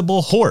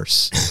invincible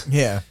horse.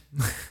 Yeah.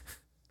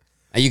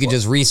 And you can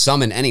just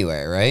resummon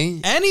anywhere, right?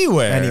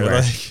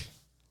 Anywhere. Like,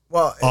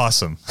 well,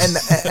 awesome.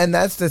 And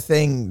that's the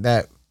thing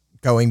that,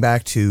 going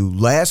back to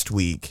last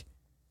week,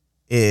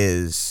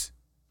 is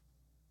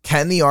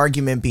can the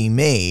argument be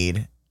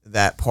made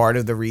that part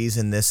of the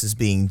reason this is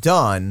being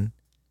done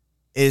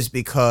is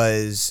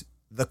because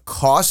the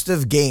cost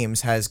of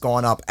games has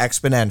gone up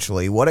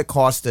exponentially. What it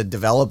costs to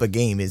develop a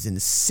game is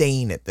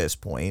insane at this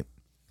point.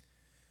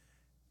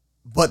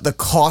 But the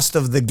cost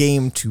of the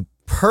game to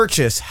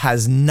purchase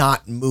has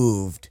not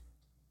moved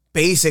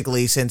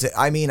basically since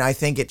I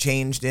think it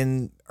changed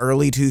in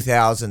early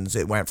 2000s.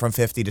 It went from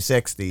 50 to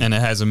 60. And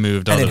it hasn't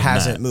moved. And it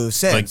hasn't moved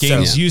since. Like,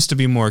 games used to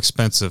be more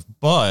expensive,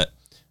 but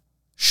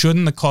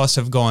shouldn't the costs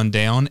have gone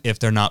down if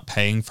they're not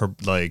paying for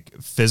like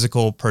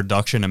physical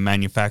production and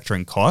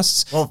manufacturing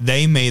costs? Well,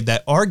 they made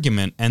that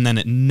argument and then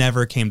it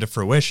never came to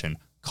fruition.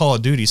 Call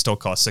of Duty still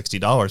costs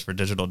 $60 for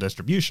digital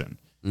distribution.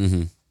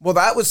 Mm-hmm. Well,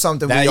 that was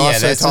something we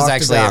also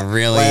talked about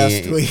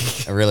last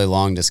week. A really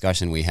long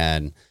discussion we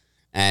had.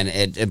 And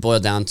it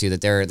boiled down to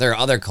that there are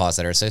other costs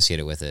that are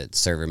associated with it,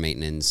 server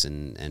maintenance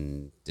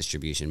and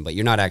distribution, but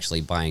you're not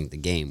actually buying the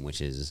game, which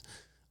is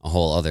a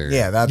whole other...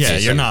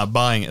 You're not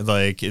buying it.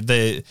 Like,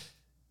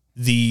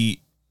 the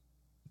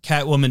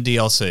Catwoman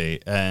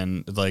DLC,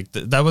 and like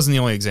that wasn't the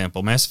only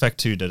example. Mass Effect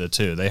 2 did it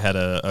too. They had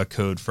a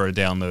code for a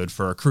download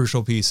for a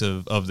crucial piece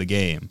of the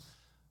game.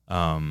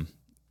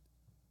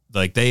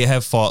 Like, they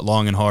have fought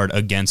long and hard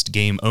against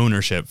game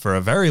ownership for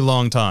a very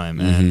long time,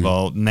 and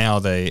well, now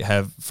they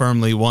have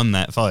firmly won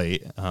that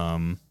fight.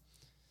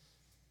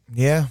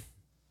 Yeah,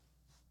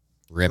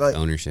 rip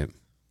ownership,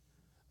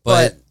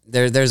 but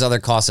there's other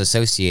costs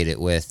associated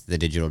with the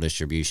digital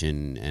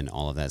distribution and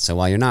all of that. So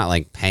while you're not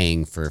like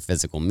paying for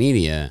physical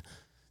media,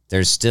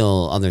 there's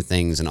still other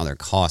things and other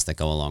costs that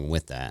go along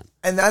with that.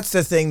 And that's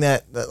the thing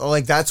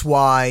that's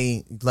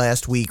why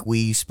last week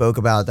we spoke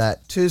about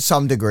that to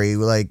some degree,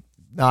 like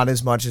not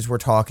as much as we're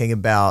talking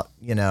about,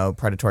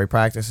 predatory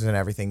practices and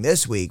everything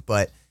this week,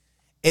 but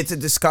it's a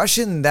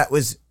discussion that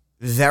was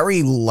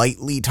very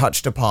lightly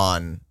touched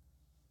upon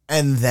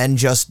and then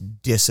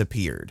just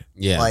disappeared.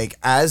 Yeah. Like,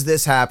 as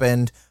this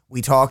happened,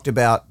 we talked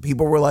about,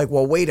 people were like,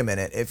 well, wait a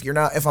minute.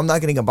 If I'm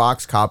not getting a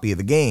box copy of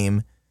the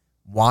game,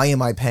 why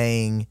am I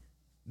paying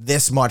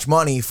this much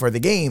money for the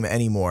game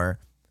anymore?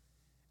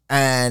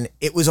 And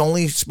it was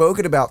only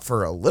spoken about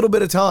for a little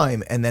bit of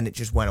time, and then it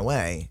just went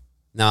away.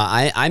 No,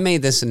 I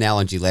made this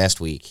analogy last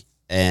week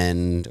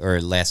or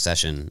last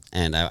session,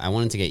 and I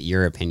wanted to get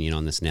your opinion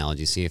on this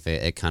analogy, see if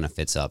it kind of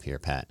fits up here,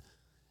 Pat.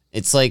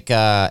 It's like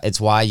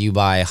it's why you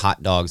buy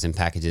hot dogs in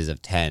packages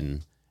of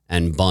 10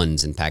 and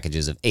buns in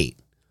packages of 8,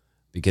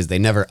 because they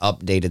never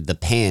updated the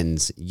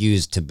pans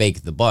used to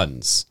bake the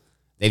buns.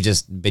 They've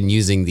just been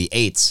using the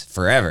 8s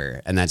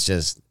forever, and that's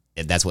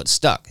what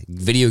stuck.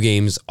 Video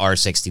games are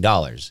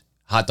 $60.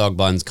 Hot dog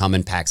buns come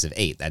in packs of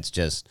 8. That's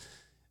just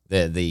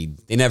they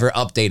never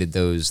updated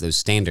those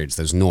standards,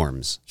 those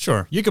norms.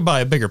 Sure, you could buy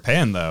a bigger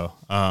pan though.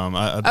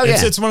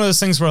 It's one of those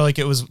things where like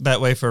it was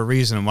that way for a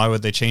reason, and why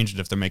would they change it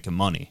if they're making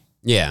money?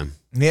 Yeah.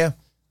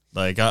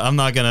 Like, I'm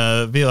not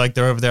gonna be like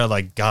they're over there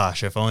like,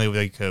 gosh, if only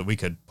we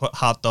could put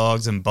hot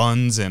dogs and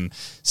buns in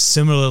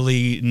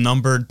similarly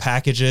numbered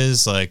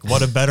packages. Like,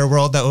 what a better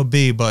world that would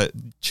be. But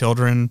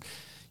children,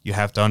 you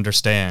have to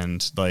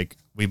understand, like,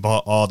 we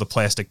bought all the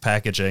plastic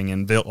packaging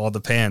and built all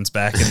the pans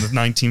back in the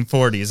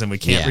 1940s, and we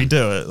can't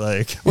redo it.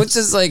 Like, which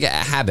is like a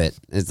habit.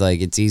 It's like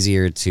it's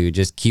easier to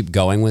just keep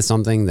going with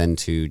something than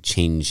to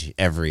change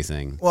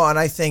everything. Well, and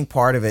I think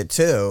part of it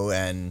too,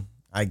 and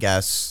I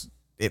guess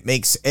it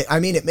makes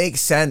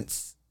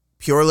sense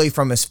purely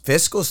from a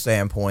fiscal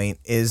standpoint,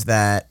 is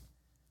that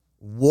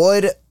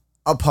would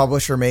a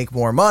publisher make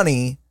more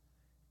money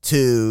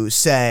to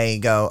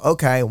go,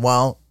 okay,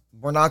 well,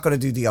 we're not going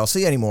to do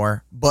DLC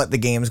anymore, but the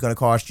game is going to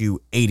cost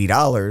you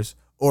 $80,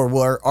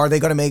 or are they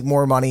going to make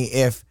more money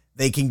if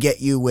they can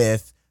get you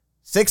with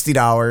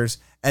 $60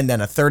 and then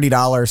a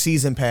 $30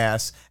 season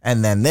pass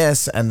and then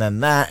this and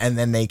then that, and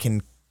then they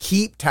can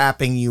keep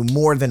tapping you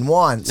more than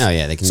once? Oh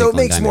yeah, they can. So it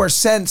makes more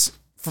sense.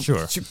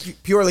 Sure.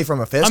 Purely from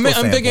a fiscal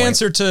standpoint. A big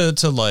answer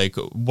to like,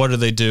 what do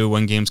they do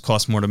when games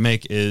cost more to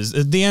make is,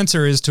 the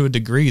answer is to a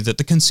degree that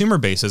the consumer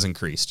base has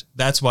increased.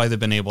 That's why they've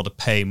been able to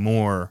pay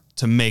more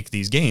to make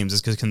these games,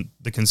 is because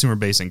the consumer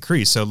base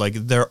increased. So like,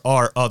 there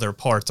are other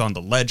parts on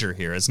the ledger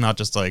here. It's not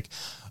just like,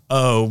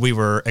 oh, we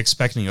were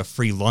expecting a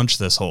free lunch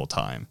this whole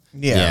time.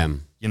 Yeah.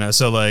 You know,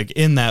 so like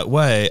in that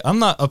way, I'm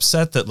not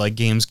upset that like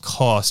games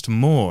cost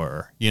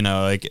more. You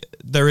know, like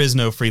there is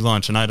no free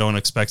lunch, and I don't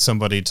expect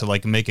somebody to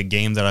like make a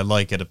game that I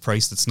like at a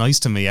price that's nice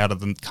to me out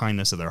of the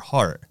kindness of their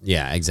heart.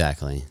 Yeah,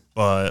 exactly.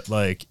 But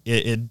like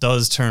it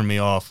does turn me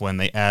off when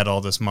they add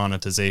all this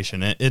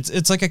monetization.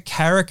 It's like a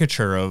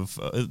caricature of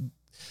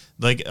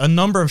like a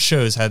number of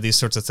shows had these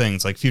sorts of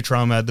things. Like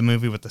Futurama had the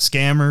movie with the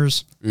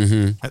scammers.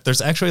 Mm-hmm. There's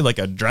actually like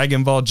a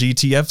Dragon Ball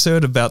GT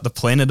episode about the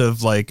planet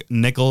of like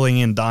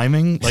nickeling and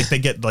diming. Like they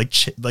get like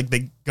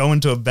they go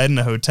into a bed in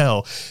a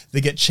hotel, they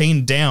get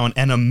chained down,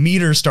 and a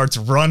meter starts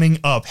running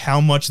up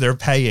how much they're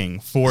paying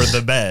for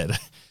the bed.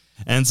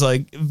 And it's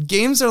like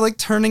games are like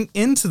turning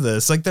into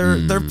this. Like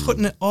they're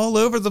putting it all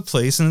over the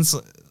place, and it's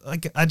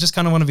like I just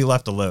kind of want to be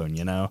left alone.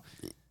 You know,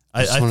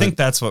 I think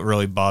that's what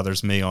really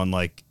bothers me on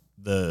like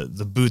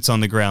the boots on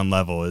the ground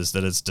level, is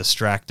that it's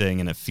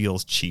distracting and it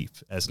feels cheap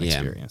as an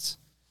experience.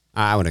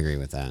 I would agree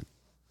with that.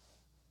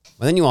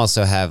 But then you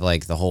also have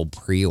like the whole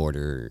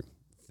pre-order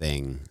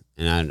thing,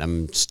 and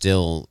I'm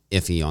still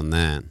iffy on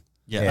that.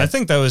 Yeah, I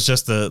think that was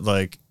just the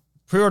like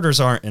pre-orders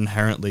aren't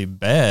inherently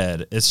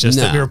bad. It's just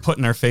that we were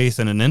putting our faith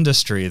in an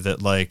industry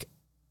that like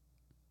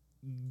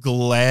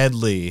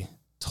gladly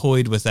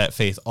toyed with that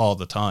faith all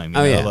the time.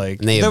 You know? Like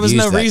there was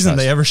no reason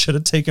they ever should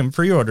have taken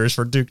pre-orders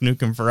for Duke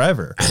Nukem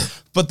Forever,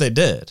 but they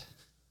did.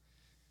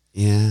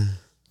 Yeah.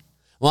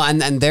 Well,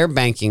 and they're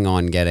banking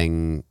on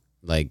getting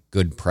like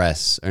good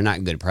press, or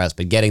not good press,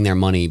 but getting their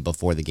money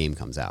before the game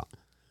comes out.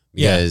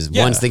 Because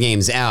once the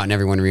game's out and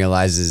everyone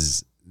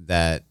realizes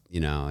that,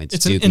 you know,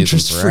 it's Duke an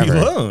Nukem Forever.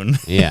 interest-free loan.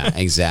 Yeah,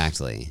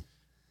 exactly.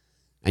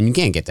 And you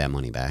can't get that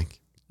money back.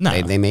 No.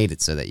 They made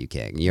it so that you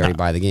can't. You already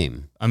buy the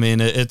game. I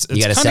mean, it's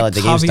you got to sell it to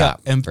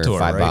GameStop for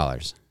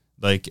 $5.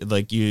 Right?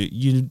 Like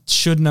you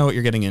should know what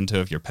you're getting into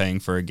if you're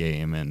paying for a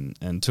game,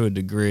 and to a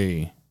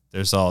degree,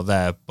 there's all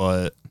that.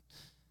 But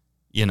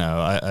you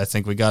know, I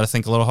think we got to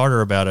think a little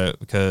harder about it,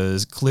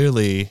 because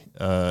clearly,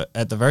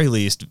 at the very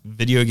least,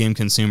 video game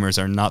consumers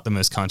are not the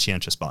most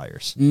conscientious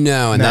buyers.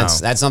 No, and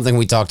that's something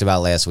we talked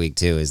about last week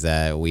too. Is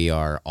that we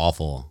are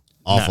awful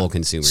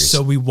consumers.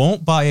 So we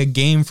won't buy a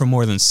game for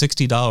more than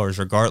 $60,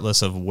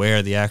 regardless of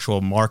where the actual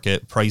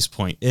market price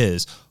point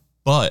is.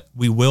 But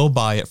we will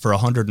buy it for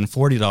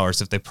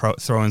 $140 if they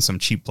throw in some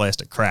cheap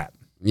plastic crap.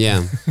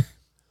 Yeah.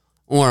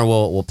 Or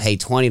we'll pay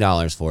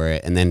 $20 for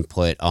it and then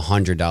put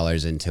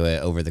 $100 into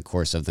it over the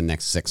course of the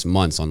next 6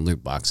 months on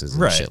loot boxes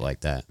and shit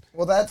like that.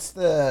 Well, that's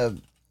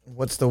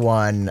what's the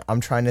one?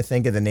 I'm trying to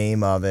think of the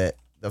name of it.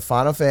 The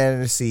Final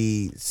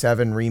Fantasy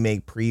VII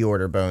Remake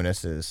pre-order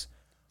bonuses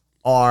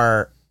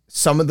are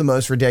some of the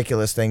most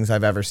ridiculous things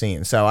I've ever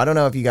seen. So I don't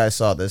know if you guys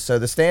saw this. So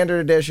the standard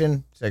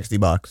edition,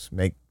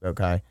 $60.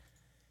 Okay.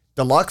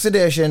 Deluxe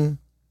edition,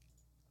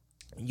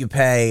 you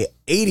pay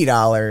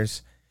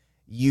 $80.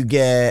 You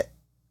get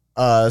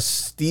a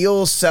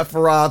steel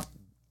Sephiroth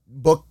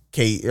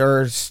bookcase,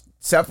 or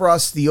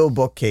Sephiroth steel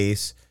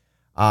bookcase,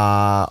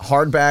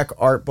 hardback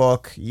art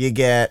book. You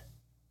get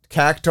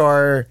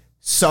Cactuar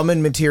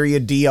Summon Materia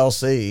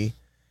DLC,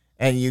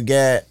 and you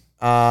get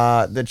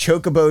the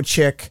Chocobo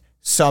Chick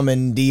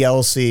Summon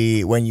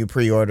DLC when you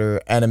pre-order,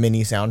 and a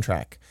mini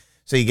soundtrack.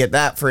 So you get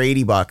that for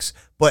 $80.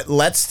 But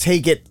let's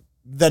take it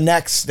the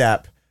next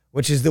step,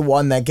 which is the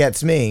one that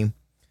gets me.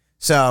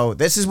 So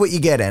this is what you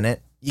get in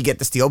it. You get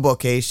the steel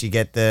bookcase, you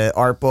get the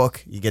art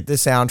book, you get the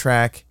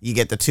soundtrack, you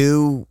get the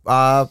two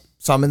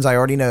summons I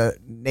already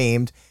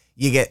named,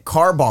 you get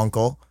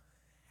Carbuncle,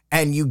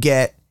 and you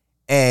get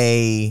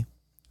a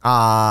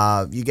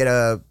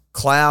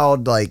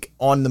Cloud like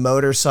on the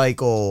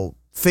motorcycle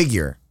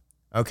figure.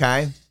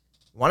 Okay?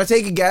 Want to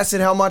take a guess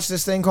at how much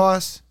this thing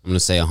costs? I'm going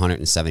to say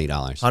 $170.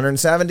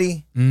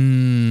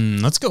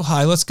 $170? Let's go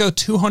high. Let's go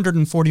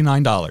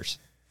 $249.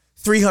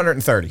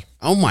 $330.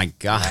 Oh my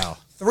God. Wow.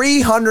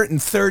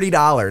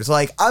 $330.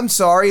 Like, I'm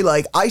sorry.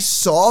 Like, I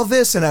saw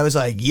this and I was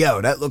like, yo,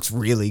 that looks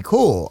really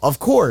cool. Of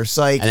course.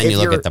 Like, and then you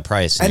look at the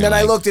price. And then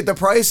I looked at the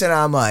price and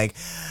I'm like,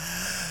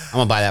 I'm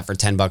going to buy that for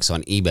 $10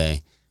 on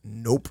eBay.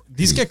 Nope.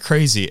 These get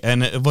crazy.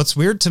 And what's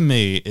weird to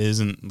me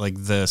isn't like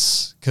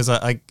this, because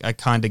I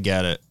kind of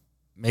get it.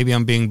 Maybe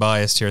I'm being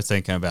biased here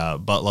thinking about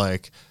it, but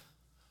like,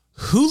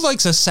 who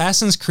likes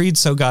Assassin's Creed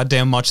so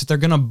goddamn much that they're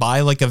going to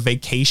buy like a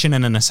vacation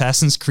and an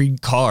Assassin's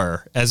Creed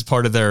car as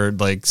part of their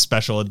like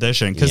special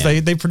edition? Because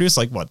they produce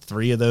like, what,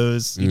 3 of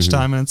those each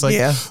time? And it's like,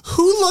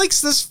 who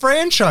likes this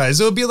franchise?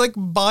 It would be like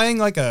buying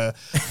like a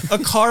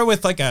car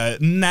with like a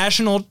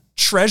national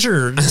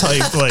treasure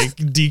type like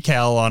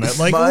decal on it.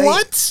 Like,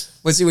 what?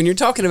 Well, see, when you're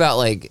talking about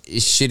like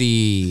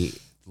shitty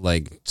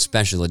like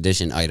special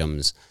edition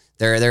items,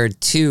 there are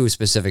 2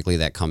 specifically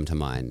that come to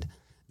mind.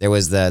 There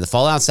was the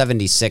Fallout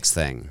 76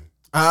 thing.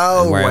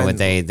 Oh, where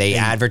they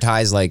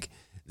advertised like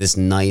this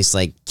nice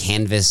like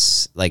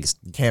canvas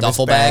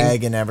duffel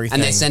bag and everything,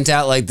 and they sent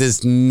out like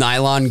this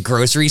nylon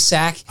grocery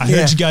sack. I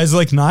heard you guys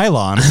like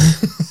nylon.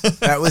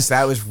 that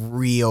was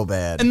real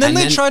bad. And then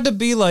they tried to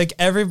be like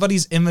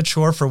everybody's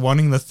immature for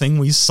wanting the thing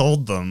we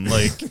sold them.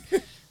 Like,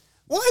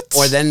 What?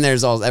 Or then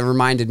there's all that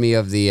reminded me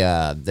of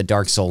the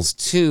Dark Souls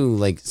 2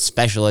 like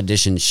special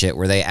edition shit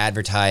where they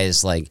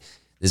advertised like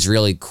this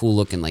really cool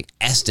looking like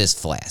Estus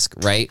flask,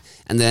 right?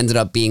 And then ended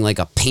up being like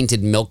a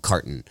painted milk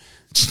carton.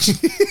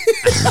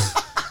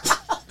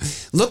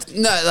 Go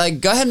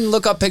ahead and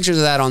look up pictures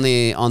of that on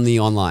the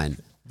online.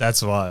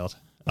 That's wild.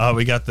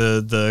 We got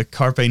the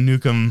Carpe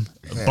Nukem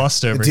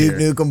bust over Duke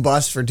here. Nukem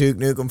bust for Duke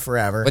Nukem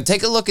forever. But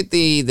take a look at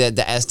the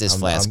Estus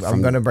flask.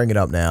 I'm going to bring it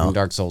up now. From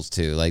Dark Souls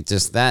 2. Like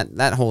just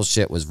that whole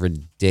shit was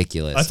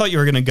ridiculous. I thought you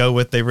were gonna go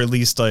with they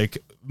released like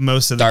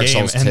most of the Dark game,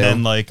 Souls and 2.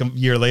 then like a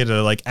year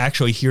later, like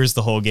actually here's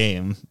the whole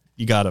game.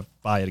 You gotta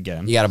buy it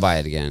again. You gotta buy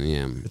it again.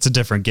 Yeah, It's a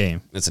different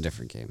game. it's a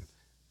different game.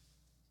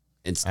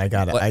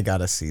 I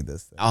gotta see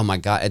this thing. Oh my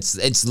god,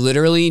 it's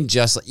literally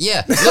just look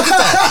at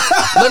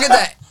that. Look at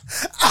that.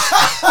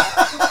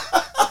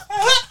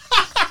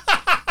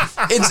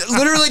 It's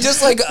literally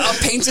just like a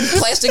painted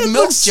plastic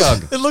milk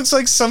jug. It looks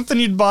like something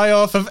you'd buy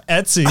off of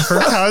Etsy for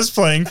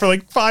cosplaying for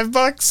like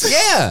 $5.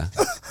 Yeah.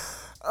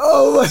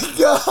 Oh my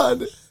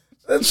god.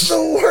 That's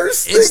the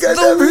worst thing It's I've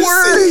the ever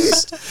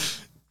worst.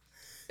 seen.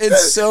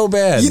 It's so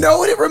bad. You know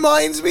what it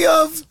reminds me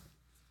of?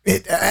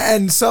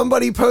 And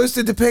somebody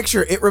posted the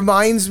picture. It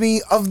reminds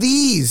me of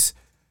these.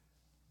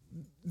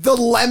 The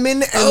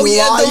lemon and lime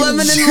the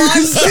lemon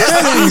juice.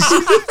 and lime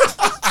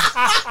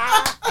juice.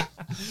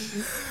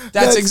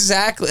 That's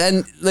exactly,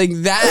 and like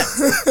that,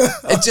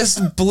 it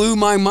just blew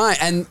my mind.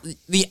 And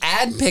the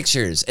ad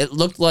pictures, it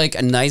looked like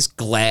a nice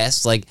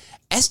glass, like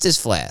Estus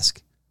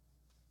flask.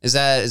 Is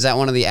that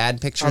one of the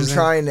ad pictures? I'm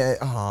trying to.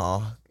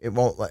 Oh, it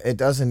won't. It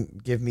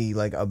doesn't give me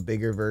like a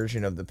bigger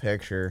version of the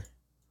picture.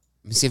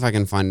 Let me see if I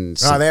can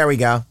find. Oh, there we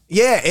go.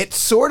 Yeah, it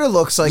sort of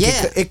looks like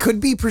Yeah. it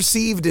could be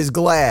perceived as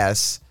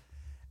glass.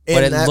 But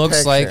in it that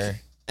looks like picture.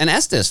 an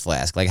Estus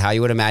flask, like how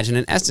you would imagine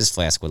an Estus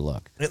flask would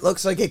look. It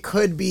looks like it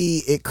could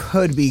be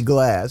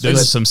glass. There's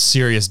but some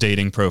serious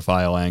dating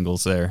profile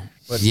angles there.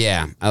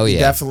 Yeah. Oh you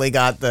yeah. definitely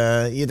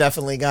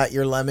got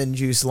your lemon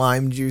juice,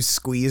 lime juice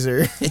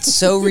squeezer. It's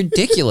so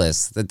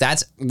ridiculous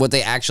that's what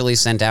they actually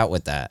sent out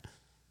with that.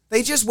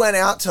 They just went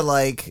out to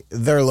like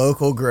their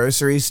local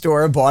grocery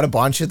store, bought a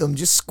bunch of them,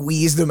 just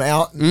squeezed them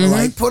out, and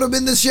like put them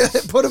in the shit,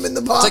 put them in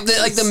the box. It's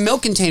like the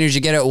milk containers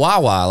you get at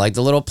Wawa, like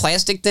the little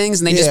plastic things,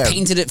 and they Yeah. just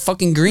painted it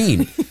fucking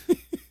green.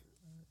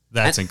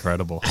 That's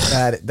incredible.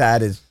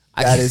 that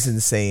is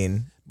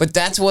insane. But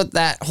that's what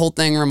that whole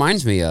thing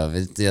reminds me of.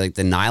 It's like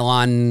the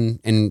nylon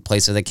in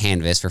place of the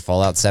canvas for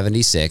Fallout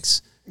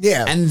 76.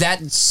 Yeah, And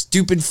that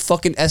stupid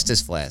fucking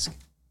Estus flask.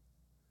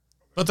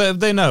 But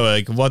they know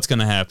like what's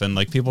gonna happen.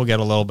 Like people get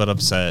a little bit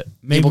upset.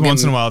 Maybe People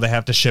once get- in a while they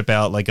have to ship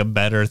out like a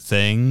better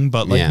thing.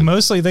 But like Yeah.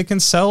 mostly they can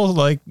sell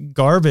like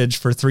garbage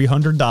for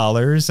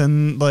 $300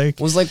 and like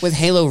It was like with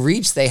Halo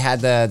Reach, they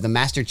had the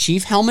Master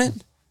Chief helmet,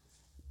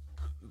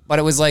 but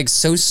it was like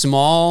so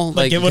small.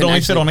 like it you would couldn't only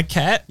actually- fit on a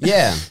cat.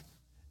 Yeah.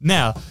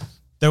 Now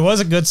there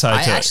was a good side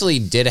I to actually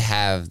did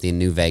have the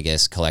New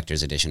Vegas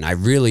Collector's Edition. I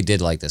really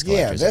did like this yeah.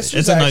 Collector's This Edition.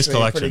 is It's a nice actually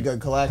collection. pretty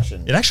good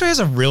collection. it. It actually has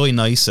a really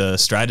nice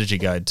strategy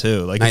guide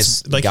too. Like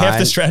Nice it's like half the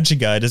guide. strategy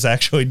guide is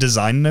actually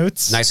design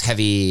notes. Nice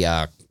heavy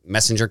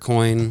messenger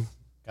coin.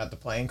 Got the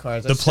playing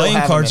cards. The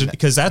playing cards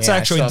because that's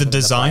actually the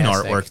design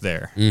artwork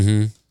there.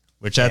 Mm-hmm.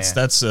 Which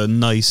that's a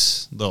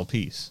nice little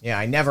piece. Yeah,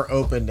 I never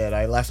opened it.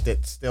 I left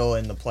it still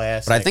in the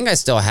plastic. But I think I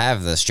still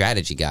have the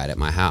strategy guide at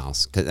my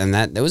house, and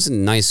that was a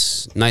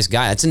nice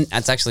guide.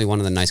 That's actually one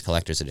of the nice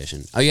collector's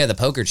edition. Oh yeah, the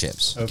poker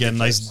chips. Again,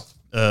 nice.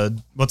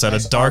 What's that?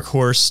 Nice A Dark art.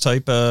 Horse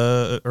type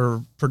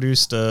or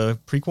produced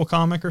prequel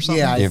comic or something?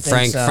 Yeah, I Yeah,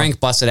 think so.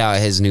 Frank busted out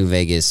his New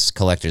Vegas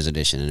collector's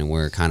edition, and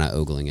we're kind of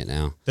ogling it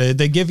now.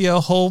 They give you a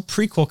whole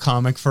prequel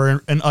comic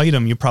for an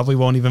item you probably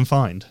won't even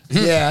find.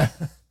 Yeah.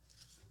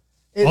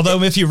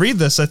 Although if you read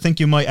this, I think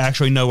you might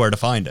actually know where to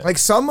find it. Like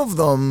some of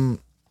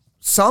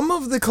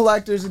the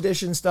collector's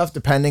edition stuff,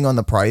 depending on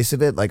the price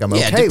of it, like I'm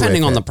Yeah, okay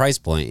depending with on it. the price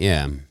point.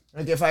 Yeah.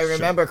 Like if I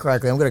remember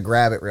correctly, I'm gonna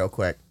grab it real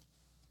quick.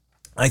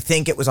 I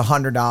think it was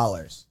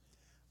 $100,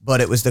 but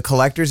it was the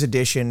collector's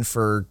edition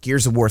for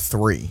Gears of War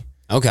 3.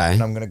 Okay.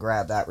 And I'm gonna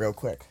grab that real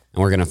quick.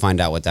 And we're gonna find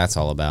out what that's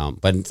all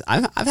about. But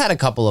I've had a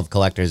couple of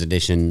collector's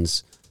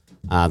editions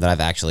that I've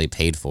actually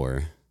paid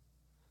for.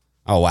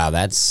 Oh wow,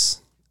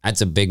 that's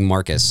a big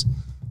Marcus.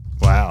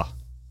 Wow.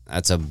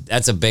 That's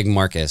a big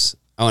Marcus.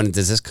 Oh, and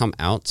does this come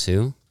out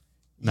too?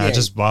 No, Yeah. it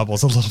just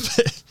wobbles a little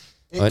bit.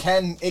 What?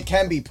 It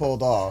can be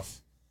pulled off,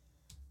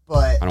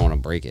 but I don't want to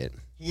break it.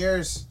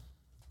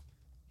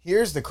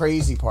 here's the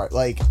crazy part.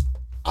 Like,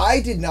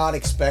 I did not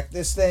expect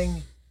this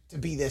thing to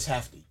be this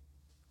hefty.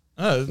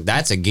 Oh,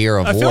 That's a Gear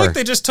of I War. feel like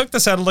they just took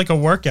this out of like a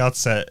workout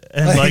set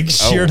and like Oh.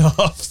 sheared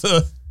off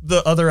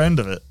the other end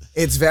of it.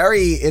 It's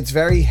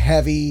very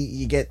heavy.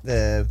 You get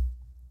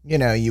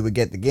you would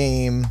get the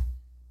game,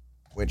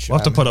 which We'll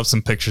have to put up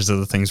some pictures of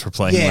the things we're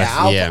playing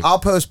yeah, with. I'll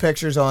post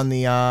pictures on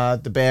the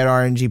Bad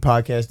RNG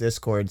podcast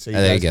Discord so you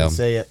There guys you can go.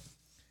 see it.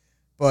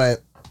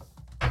 But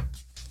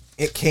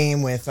it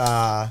came with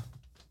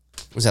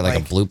Was that like a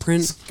like-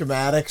 blueprint?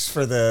 schematics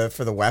for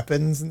the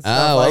weapons and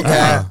stuff Oh, like okay.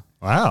 that.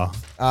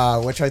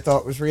 Wow. Which I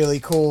thought was really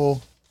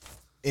cool.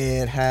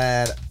 It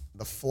had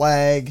the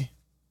flag,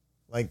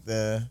 like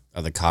the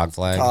COG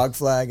flag. COG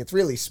flag. It's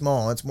really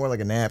small. It's more like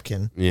a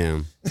napkin.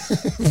 Yeah.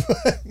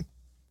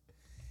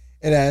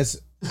 It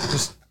has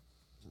just,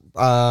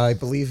 I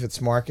believe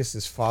it's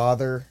Marcus's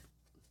father.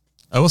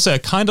 I will say I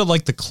kind of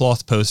like the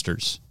cloth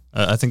posters.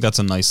 I think that's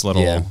a nice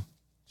little. Yeah.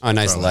 Oh, a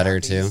nice letter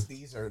too.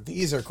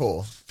 These are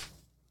cool.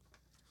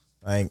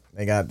 Like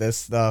they got this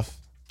stuff.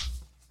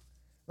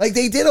 Like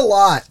they did a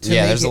lot.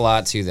 There's a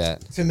lot to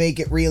that to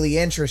make it really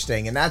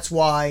interesting, and that's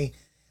why,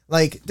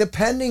 like,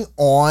 depending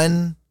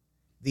on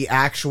the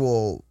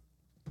actual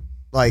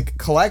like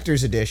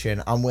collector's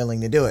edition, I'm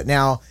willing to do it.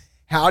 Now,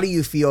 how do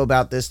you feel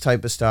about this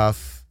type of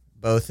stuff,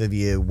 both of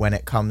you, when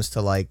it comes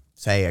to like,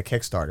 say, a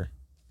Kickstarter?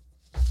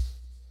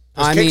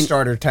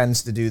 Kickstarter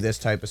tends to do this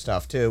type of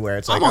stuff too, where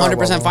it's like, I'm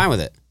 100% fine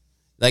with it.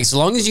 Like, so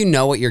long as you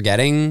know what you're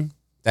getting,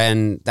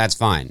 then that's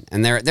fine.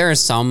 And there are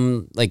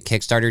some like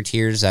Kickstarter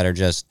tiers that are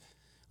just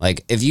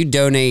like, if you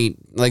donate,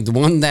 like the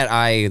one that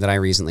I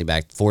recently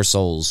backed, Four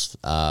Souls,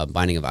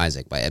 Binding of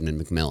Isaac by Edmund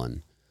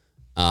Macmillan.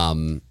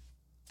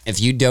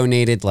 If you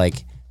donated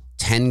like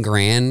 10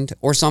 grand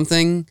or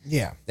something,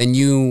 yeah, then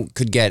you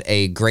could get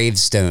a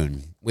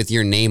gravestone with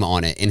your name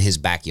on it in his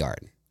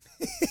backyard.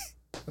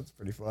 That's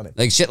pretty funny.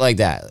 Like shit like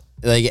that.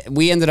 Like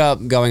we ended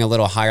up going a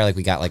little higher. Like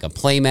we got like a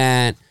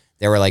playmat.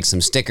 There were like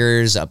some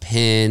stickers, a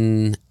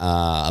pin,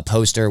 a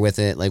poster with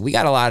it. Like we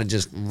got a lot of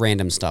just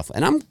random stuff,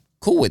 and I'm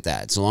cool with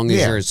that, so long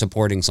as you're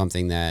supporting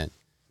something that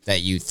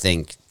you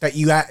think that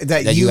you care about.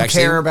 That you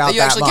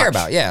actually care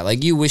about. Yeah,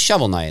 like you with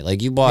Shovel Knight.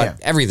 Like you bought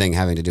everything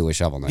having to do with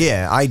Shovel Knight.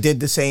 Yeah, I did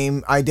the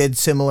same. I did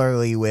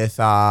similarly with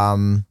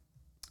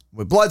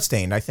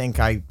Bloodstained. I think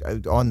I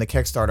on the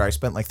Kickstarter I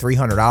spent like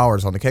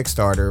 $300 on the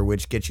Kickstarter,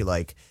 which gets you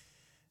like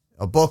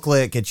a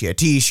booklet, gets you a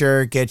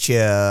T-shirt, gets you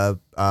it's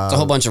a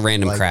whole bunch of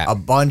random crap, a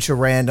bunch of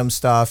random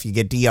stuff. You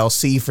get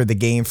DLC for the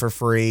game for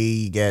free.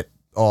 You get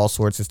all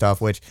sorts of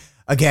stuff. Which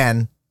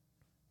again,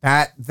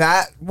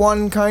 that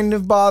one kind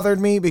of bothered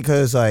me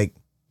because like,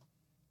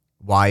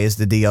 why is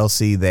the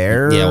DLC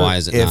there? Yeah, why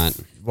is it not?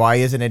 Why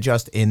isn't it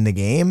just in the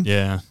game?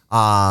 Yeah.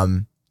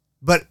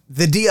 But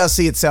the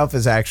DLC itself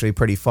is actually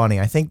pretty funny.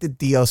 I think the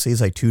DLC is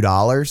like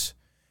 $2,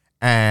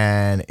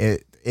 and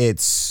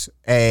it's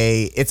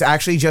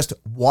actually just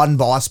one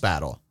boss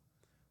battle.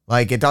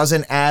 Like it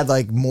doesn't add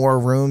like more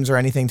rooms or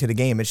anything to the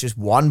game. It's just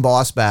one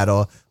boss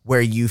battle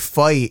where you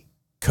fight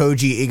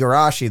Koji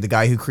Igarashi, the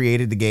guy who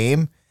created the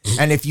game,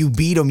 and if you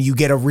beat him, you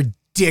get a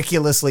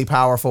ridiculously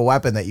powerful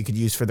weapon that you could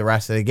use for the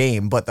rest of the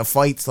game. But the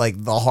fight's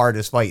like the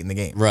hardest fight in the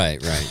game.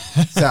 Right.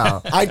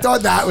 So I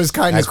thought that was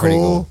kind of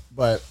cool.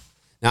 But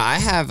now I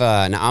have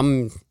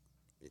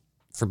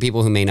for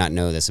people who may not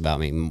know this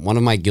about me, one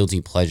of my guilty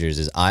pleasures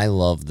is I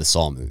love the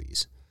Saw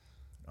movies.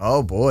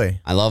 Oh boy,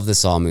 I love the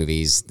Saw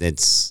movies.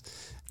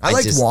 I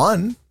liked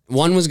one.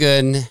 One was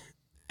good,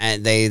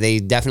 and they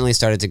definitely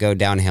started to go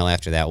downhill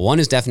after that. One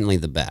is definitely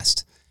the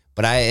best,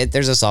 but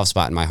there's a soft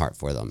spot in my heart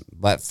for them.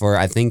 But for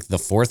I think the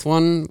fourth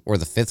one or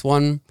the fifth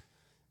one,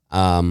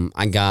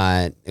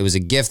 it was a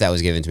gift that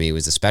was given to me. It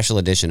was a special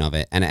edition of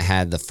it, and it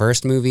had the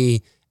first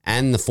movie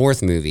and the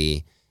fourth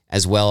movie,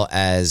 as well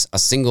as a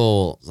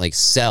single like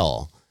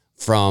cell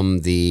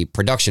from the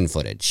production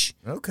footage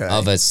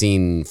of a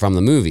scene from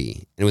the movie.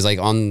 And it was like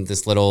on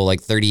this little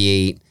like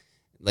 38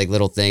 like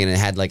little thing, and it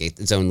had like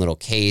its own little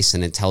case,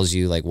 and it tells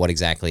you like what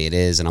exactly it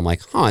is. And I'm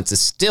like, it's a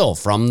still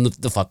from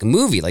the fucking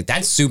movie. Like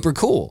that's super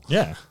cool.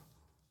 Yeah.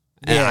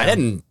 And I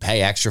didn't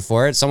pay extra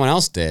for it. Someone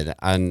else did.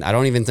 And I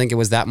don't even think it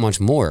was that much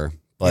more.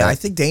 But yeah, I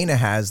think Dana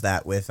has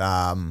that with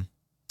Lord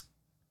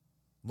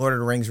of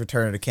the Rings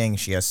Return of the King.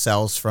 She has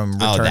cells from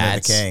Return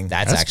of the King.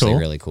 That's actually cool.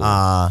 Really cool.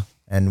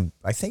 And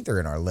I think they're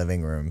in our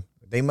living room.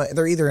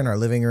 They're either in our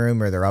living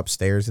room or they're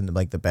upstairs in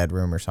the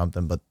bedroom or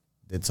something, but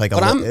it's like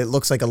it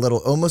looks like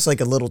almost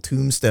like a little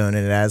tombstone,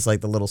 and it has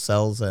like the little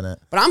cells in it.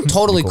 But I'm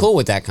totally cool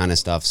with that kind of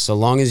stuff, so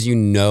long as you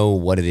know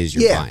what it is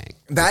you're buying.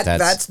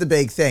 That's the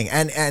big thing,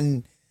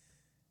 and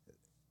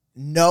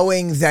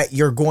knowing that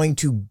you're going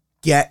to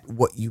get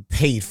what you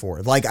paid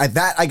for. Like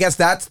I guess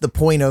that's the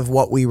point of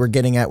what we were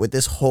getting at with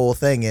this whole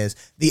thing is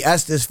the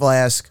Estus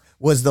flask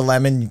was the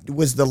lime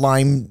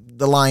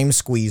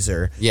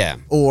squeezer. Yeah.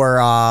 Or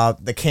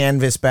the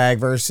canvas bag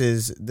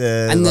versus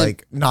the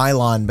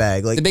nylon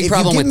bag. Like, the big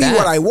problem with that, if you give me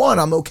what I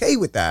want, I'm okay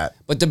with that.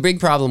 But the big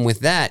problem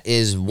with that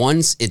is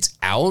once it's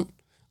out,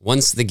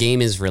 once the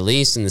game is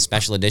released and the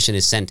special edition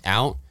is sent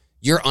out,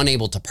 you're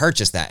unable to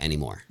purchase that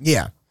anymore.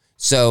 Yeah.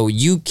 So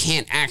you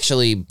can't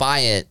actually buy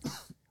it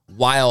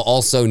while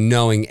also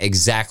knowing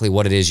exactly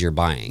what it is you're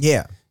buying.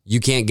 Yeah. You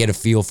can't get a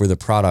feel for the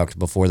product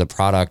before the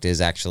product is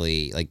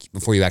actually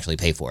before you actually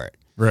pay for it.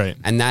 Right.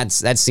 And that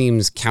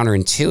seems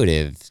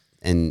counterintuitive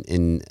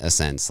in a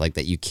sense, like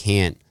that you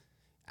can't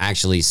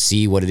actually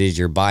see what it is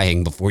you're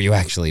buying before you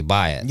actually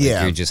buy it.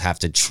 Like you just have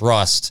to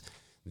trust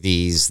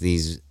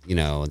these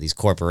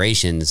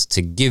corporations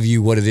to give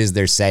you what it is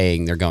they're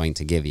saying they're going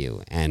to give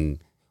you. And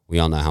we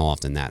all know how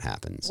often that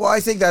happens. Well, I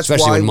think that's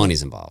especially when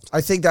money's involved.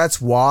 I think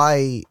that's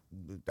why,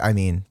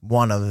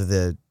 one of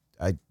the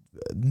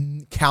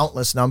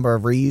countless number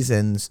of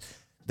reasons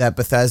that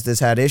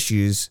Bethesda's had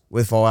issues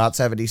with Fallout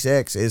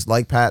 76 is,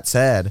 like Pat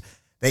said,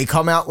 they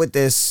come out with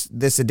this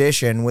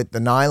edition with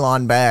the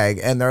nylon bag,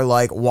 and they're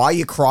like, "Why are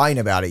you crying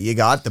about it? You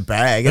got the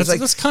bag." It's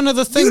that's kind of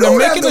the thing. They're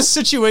making a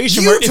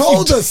situation where you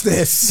told us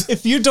this.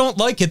 If you don't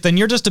like it, then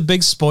you're just a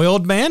big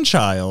spoiled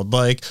man-child.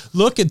 Like,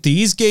 look at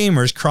these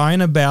gamers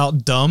crying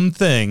about dumb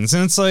things,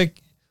 and it's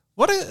like,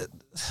 what a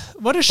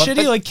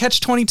shitty like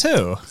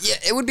catch-22. Yeah,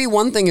 it would be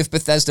one thing if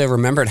Bethesda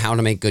remembered how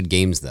to make good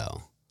games,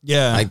 though.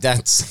 Yeah, like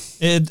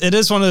that's it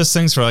is one of those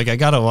things where like I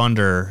gotta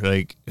wonder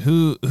like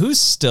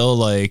who's still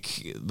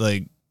like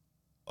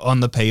on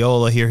the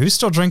payola here, who's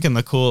still drinking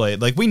the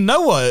Kool-Aid. Like, we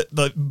know what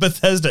the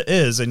Bethesda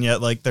is, and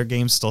yet like their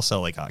games still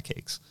sell like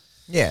hotcakes.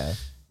 Yeah,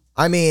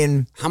 I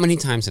mean, how many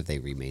times have they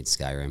remade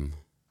Skyrim?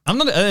 I'm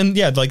not, and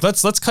yeah, like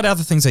let's cut out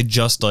the things they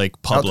just like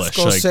publish.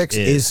 Elder Scrolls like, 6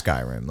 is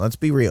Skyrim. Let's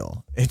be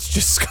real, it's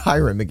just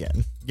Skyrim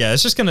again. Yeah,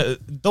 it's just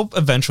they'll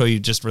eventually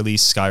just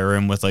release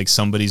Skyrim with like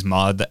somebody's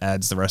mod that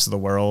adds the rest of the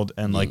world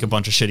and like a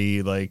bunch of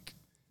shitty like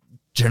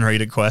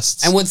generated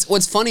quests. And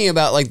what's funny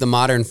about like the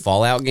modern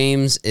Fallout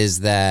games is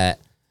that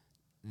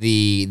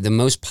the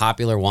most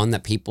popular one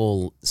that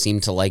people seem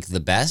to like the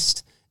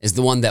best is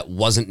the one that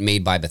wasn't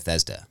made by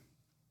Bethesda.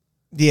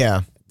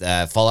 Yeah.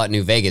 Fallout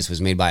New Vegas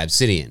was made by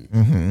Obsidian.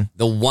 Mm-hmm.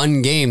 The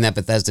one game that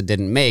Bethesda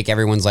didn't make,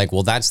 everyone's like,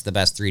 well, that's the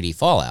best 3D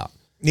Fallout.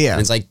 Yeah.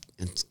 And it's like,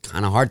 it's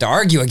kind of hard to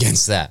argue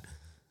against that.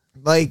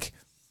 Like,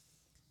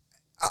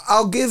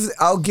 I'll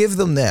give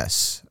them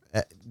this.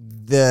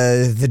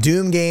 The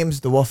Doom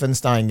games, the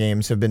Wolfenstein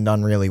games have been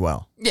done really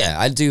well. Yeah,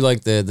 I do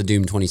like the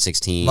Doom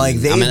 2016. Like,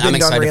 they've been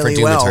done really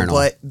Doom well, Eternal.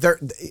 but they're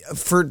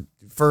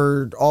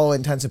for all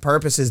intents and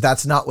purposes,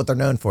 that's not what they're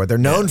known for. They're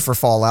known for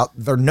Fallout.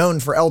 They're known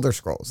for Elder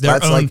Scrolls. Their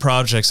own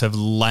projects have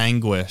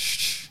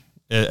languished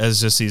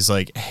as just these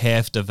like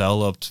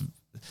half-developed.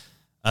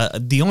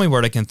 The only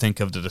word I can think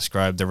of to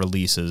describe the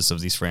releases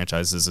of these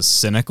franchises is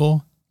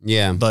cynical.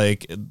 Yeah.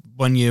 Like,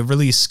 when you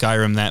release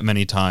Skyrim that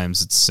many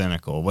times, it's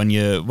cynical. When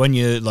you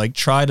like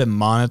try to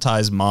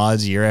monetize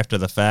mods year after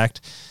the fact,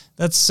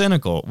 that's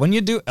cynical. When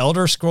you do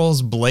Elder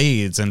Scrolls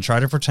Blades and try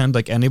to pretend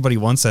like anybody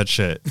wants that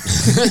shit,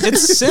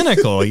 it's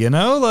cynical, you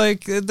know?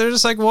 Like, they're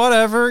just like,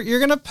 whatever, you're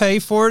going to pay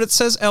for it. It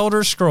says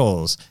Elder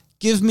Scrolls.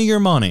 Give me your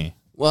money.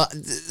 Well,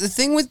 the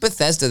thing with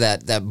Bethesda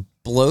that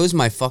blows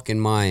my fucking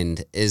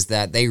mind is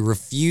that they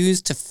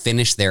refuse to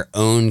finish their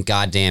own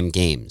goddamn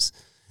games.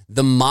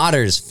 The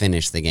modders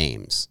finish the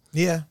games.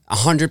 Yeah.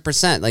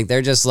 100%. Like,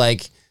 they're just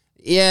like,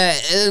 yeah,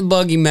 it's a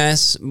buggy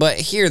mess, but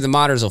here, the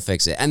modders will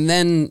fix it. And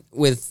then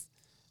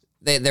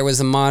there was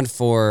a mod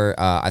for,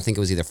 I think it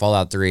was either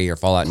Fallout 3 or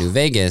Fallout New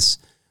Vegas,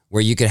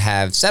 where you could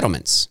have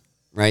settlements,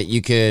 right?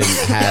 You could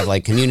have,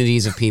 like,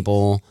 communities of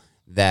people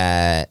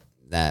that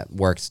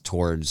worked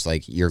towards,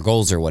 like, your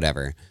goals or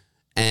whatever.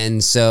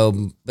 And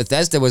so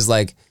Bethesda was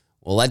like,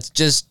 well, let's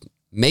just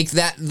make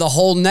that the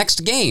whole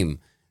next game.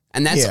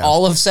 And that's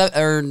all of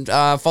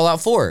Fallout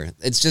 4.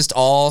 It's just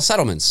all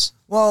settlements.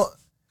 Well,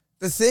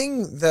 the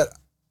thing that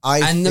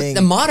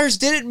the modders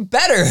did it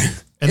better.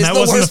 And that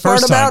wasn't the first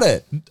part about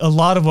it. A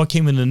lot of what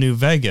came into New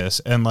Vegas,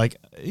 and like,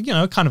 you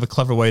know, kind of a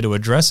clever way to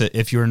address it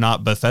if you're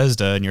not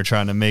Bethesda and you're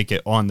trying to make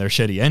it on their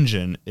shitty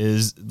engine,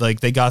 is like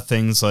they got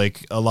things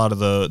like a lot of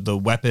the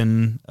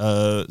weapon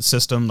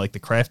system, like the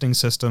crafting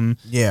system.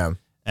 Yeah.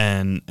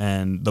 And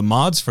the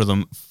mods for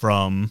them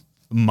from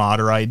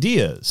Modder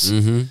Ideas.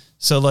 Mm-hmm.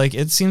 So like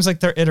it seems like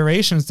their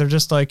iterations, they're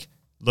just like,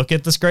 look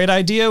at this great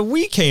idea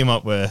we came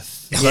up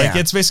with. Yeah. Like,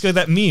 it's basically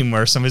that meme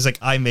where somebody's like,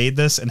 I made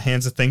this, and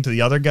hands the thing to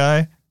the other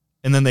guy,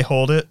 and then they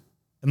hold it,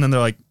 and then they're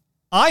like,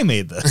 I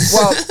made this.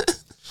 Well,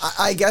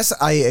 I guess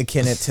I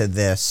akin it to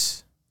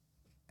this,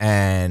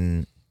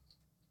 and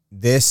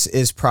this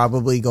is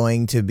probably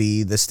going to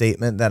be the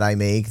statement that I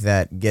make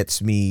that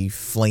gets me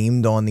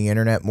flamed on the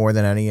internet more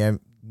than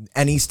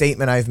any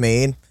statement I've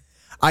made.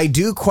 I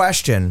do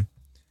question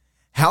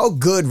how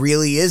good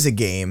really is a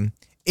game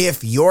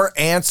if your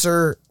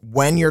answer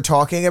when you're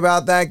talking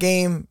about that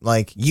game,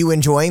 like you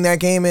enjoying that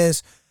game,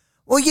 is,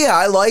 well, yeah,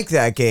 I like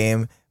that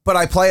game, but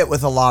I play it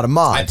with a lot of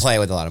mods. I play it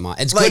with a lot of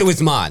mods. It's like, good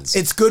with mods.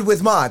 It's good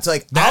with mods.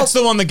 Like, that's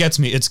the one that gets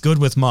me. It's good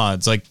with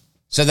mods. Like,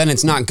 so then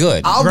it's not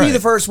good. I'll be the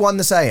first one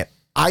to say it.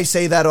 I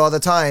say that all the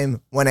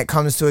time when it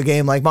comes to a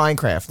game like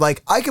Minecraft.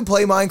 Like, I can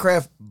play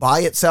Minecraft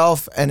by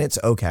itself and it's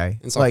okay.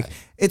 It's like,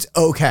 it's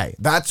okay.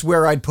 That's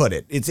where I'd put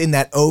it. It's in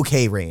that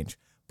okay range.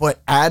 But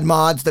add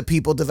mods that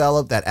people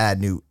develop that add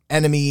new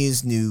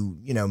enemies, new,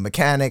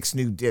 mechanics,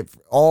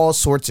 all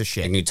sorts of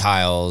shit. Like new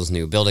tiles,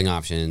 new building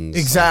options.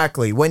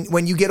 Exactly.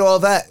 When you get all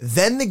that,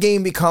 then the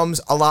game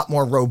becomes a lot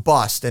more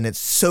robust and it's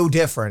so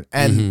different.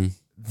 And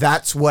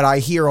that's what I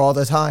hear all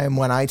the time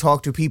when I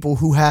talk to people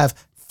who have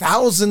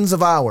thousands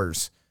of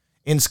hours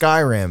in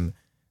Skyrim.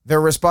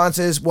 Their response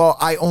is, well,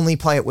 I only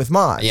play it with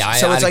mods. Yeah,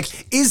 so it's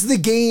like, is the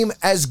game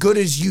as good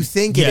as you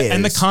think it is?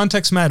 And the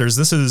context matters.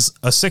 This is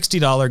a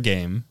 $60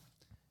 game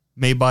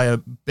made by a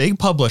big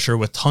publisher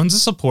with tons of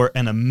support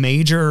and a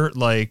major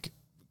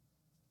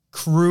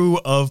crew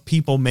of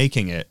people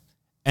making it.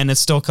 And it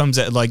still comes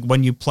at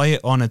when you play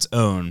it on its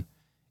own,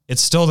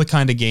 it's still the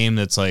kind of game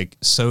that's like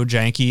so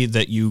janky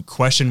that you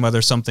question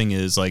whether something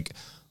is like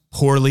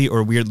poorly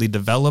or weirdly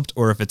developed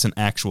or if it's an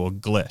actual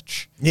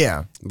glitch.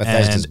 Yeah.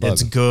 And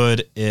it's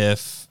good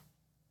if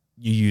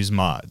you use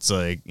mods.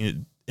 Like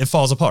it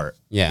falls apart.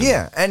 Yeah.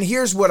 Yeah. And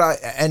here's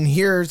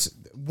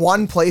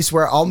one place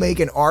where I'll make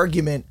an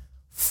argument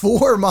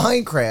for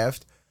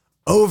Minecraft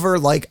over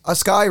like a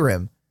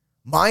Skyrim.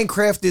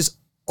 Minecraft is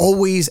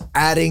always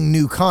adding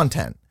new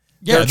content.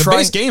 Yeah, the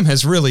base game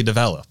has really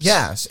developed.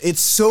 Yes, it's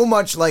so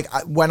much like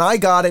when I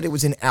got it, it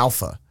was in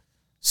alpha.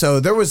 So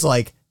there was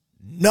like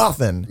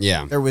nothing.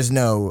 Yeah. There was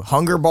no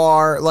hunger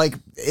bar. Like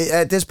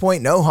at this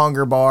point, no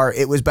hunger bar.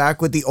 It was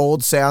back with the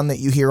old sound that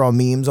you hear on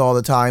memes all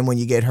the time when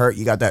you get hurt.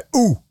 You got that,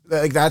 ooh,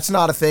 like that's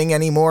not a thing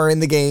anymore in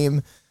the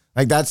game.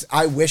 Like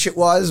I wish it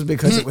was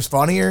because it was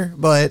funnier,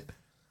 but.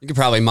 You could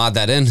probably mod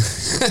that in.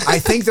 I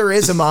think there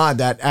is a mod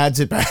that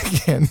adds it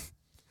back in.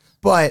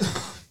 But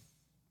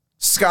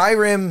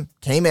Skyrim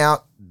came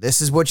out.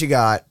 This is what you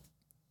got.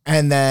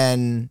 And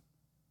then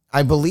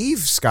I believe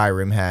did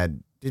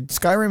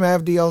Skyrim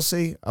have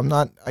DLC?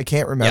 I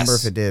can't remember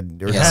if it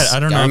did. I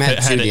don't know if it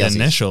had it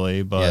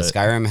initially, but yeah,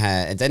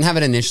 Skyrim it didn't have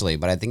it initially,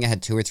 but I think it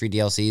had 2 or 3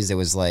 DLCs. There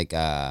was like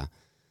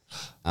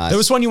there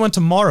was one you went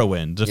to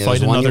Morrowind to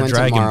fight another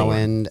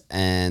Dragonborn.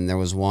 And there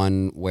was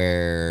one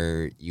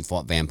where you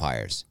fought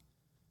vampires.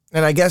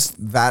 And I guess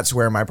that's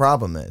where my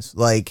problem is.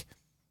 Like,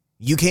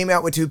 you came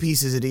out with 2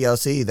 pieces of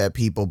DLC that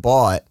people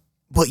bought,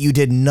 but you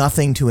did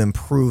nothing to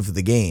improve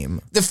the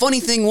game. The funny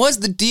thing was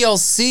the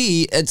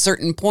DLC at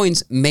certain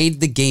points made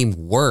the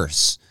game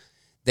worse.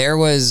 There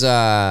was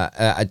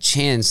a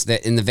chance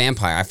that in the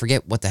vampire, I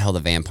forget what the hell the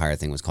vampire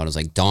thing was called. It was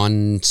like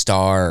Dawn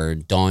Star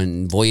or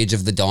Voyage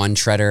of the Dawn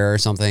Treader or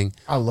something.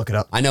 I'll look it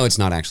up. I know it's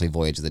not actually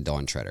Voyage of the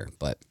Dawn Treader,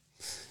 but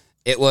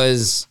there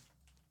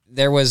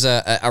was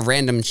a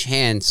random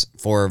chance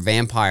for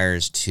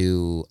vampires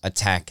to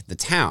attack the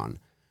town.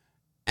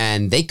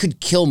 And they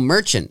could kill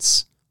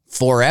merchants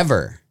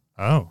forever.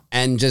 Oh.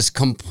 And just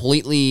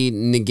completely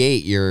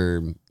negate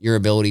your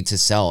ability to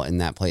sell in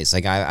that place.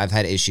 Like I've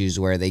had issues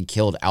where they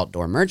killed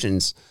outdoor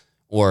merchants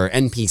or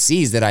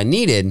NPCs that I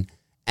needed,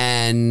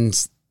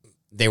 and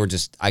they were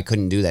I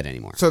couldn't do that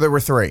anymore. So there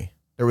were 3.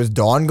 There was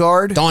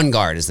Dawnguard.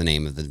 Dawnguard is the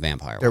name of the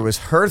vampire There one. was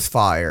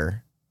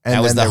Hearthfire. And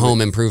that was the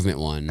home improvement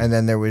one. And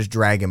then there was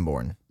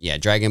Dragonborn. Yeah,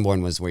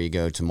 Dragonborn was where you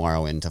go to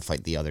Morrowind to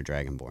fight the other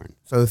Dragonborn.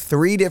 So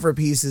 3 different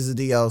pieces of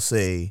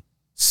DLC,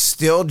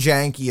 still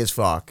janky as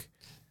fuck.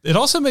 It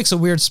also makes a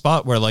weird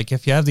spot where, like,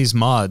 if you have these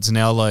mods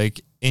now,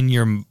 like in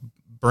your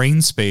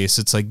brain space,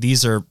 it's like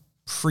these are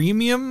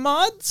premium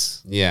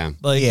mods. Yeah,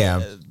 like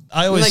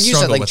I always like you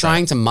said, like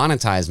trying to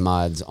monetize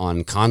mods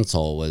on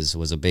console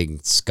was a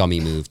big scummy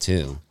move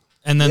too.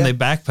 And then they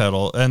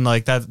backpedal, and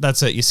like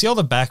that's it. You see all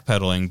the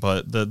backpedaling,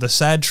 but the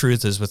sad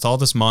truth is with all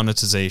this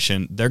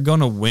monetization, they're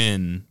gonna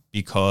win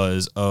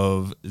because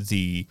of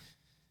the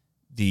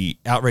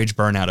outrage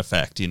burnout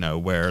effect, you know,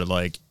 where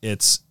like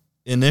it's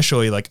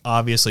initially like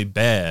obviously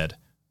bad,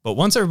 but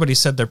once everybody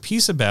said their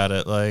piece about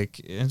it, like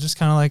it's just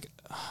kind of like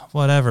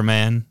whatever,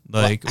 man.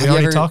 Like we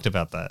already talked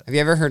about that. Have you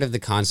ever heard of the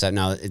concept?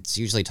 Now it's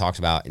usually talked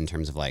about in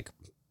terms of like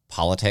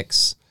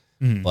politics.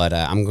 But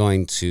I'm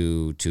going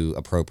to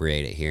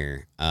appropriate it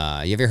here.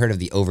 You ever heard of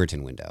the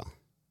Overton window?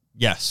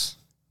 Yes.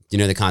 Do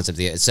you know the concept?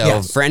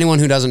 For anyone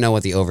who doesn't know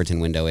what the Overton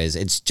window is,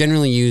 it's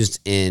generally used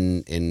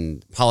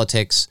in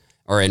politics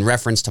or in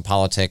reference to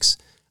politics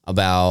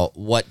about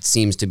what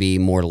seems to be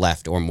more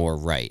left or more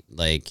right.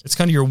 Like it's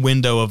kind of your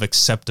window of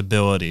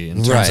acceptability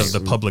in terms of the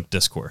public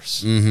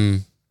discourse. Mm-hmm.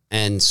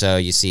 And so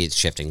you see it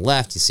shifting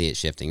left, you see it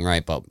shifting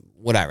right, but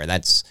whatever.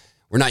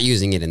 We're not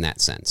using it in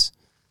that sense.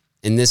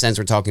 In this sense,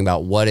 we're talking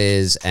about what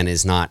is and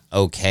is not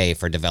okay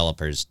for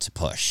developers to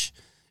push.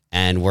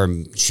 And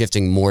we're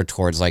shifting more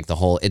towards like the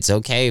whole, it's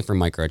okay for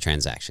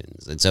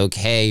microtransactions. It's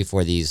okay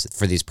for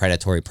these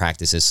predatory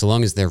practices so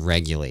long as they're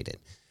regulated.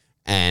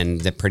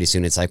 And that pretty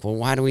soon it's like, well,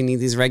 why do we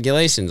need these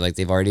regulations? Like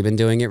they've already been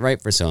doing it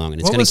right for so long.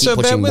 And it's going to keep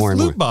pushing more and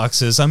more. Loot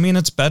boxes? I mean,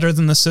 it's better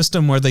than the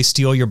system where they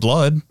steal your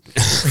blood.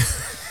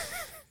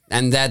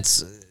 And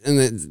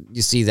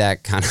you see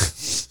that kind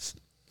of,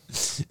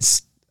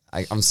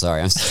 I'm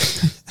sorry.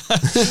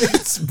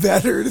 It's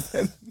better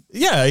than...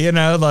 Yeah, you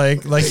know,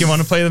 like you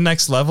want to play the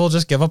next level,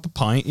 just give up a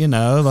pint, you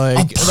know,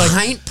 like a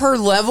pint per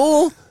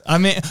level. I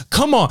mean,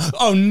 come on.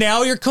 Oh,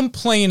 now you're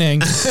complaining,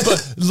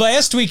 but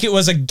last week it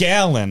was a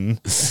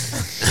gallon,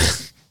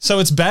 so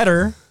it's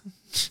better.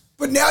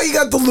 But now you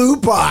got the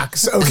loot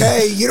box,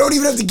 okay? You don't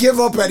even have to give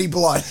up any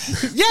blood.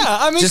 Yeah,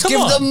 I mean, just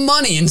give them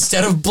money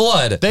instead of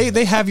blood.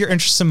 They have your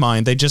interests in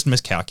mind. They just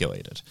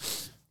miscalculated.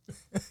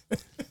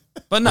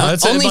 But no,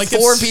 it's only like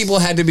 4 people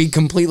had to be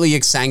completely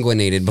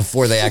exsanguinated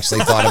before they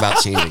actually thought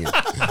about changing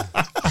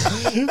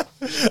it.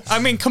 I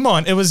mean, come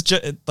on. It was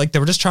just like they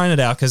were just trying it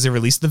out because they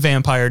released the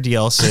vampire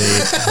DLC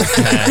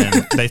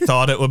and they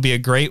thought it would be a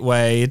great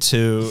way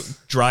to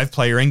drive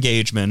player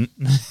engagement.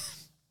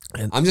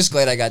 I'm just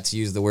glad I got to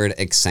use the word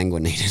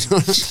exsanguinated.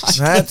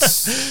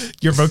 That's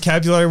your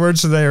vocabulary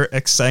words today are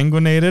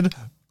exsanguinated,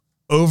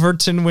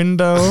 Overton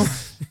window,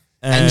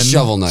 And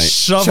Shovel Knight.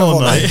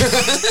 Shovel Knight.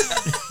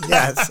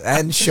 Yes,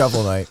 and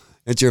Shovel Knight.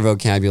 It's your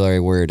vocabulary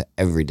word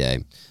every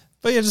day.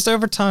 But yeah, just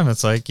over time,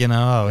 it's like, we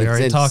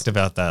already talked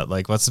about that.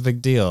 Like, what's the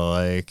big deal?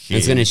 Like,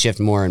 it's going to shift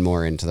more and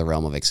more into the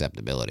realm of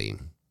acceptability.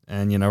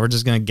 And, we're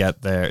just going to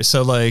get there.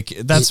 So, like,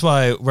 that's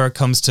why where it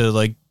comes to,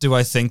 like, do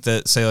I think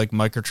that, say, like,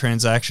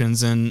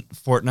 microtransactions in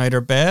Fortnite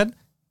are bad?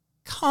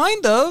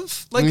 Kind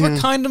of. Like, we're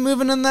kind of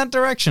moving in that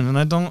direction, and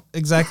I don't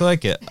exactly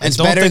like it. I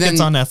don't think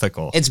it's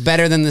unethical. It's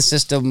better than the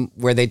system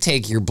where they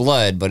take your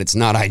blood, but it's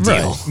not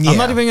ideal. Right. Yeah. I'm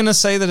not even going to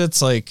say that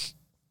it's, like,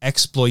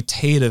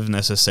 exploitative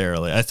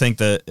necessarily. I think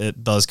that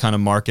it does kind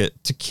of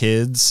market to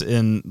kids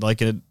in,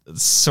 like, a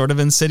sort of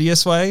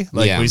insidious way.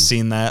 Like, we've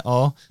seen that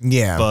all.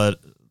 Yeah. But,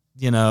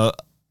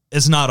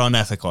 it's not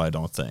unethical, I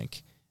don't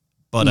think.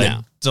 But no.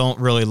 I don't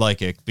really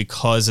like it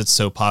because it's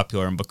so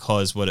popular and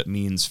because what it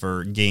means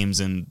for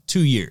games in 2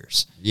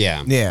 years.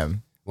 Yeah. Yeah.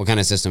 What kind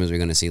of system is we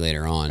going to see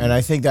later on? And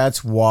I think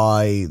that's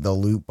why the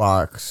loot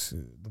box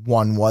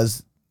one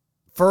was,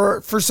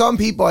 for some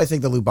people, I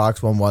think the loot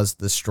box one was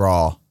the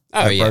straw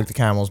that broke the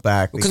camel's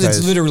back. Because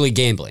it's literally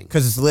gambling.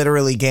 Because it's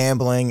literally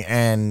gambling,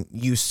 and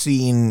you've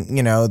seen,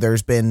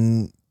 there's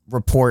been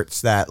reports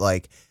that,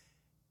 like,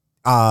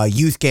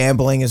 youth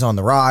gambling is on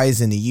the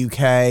rise in the UK.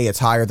 It's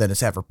higher than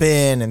it's ever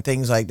been and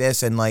things like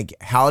this. And, like,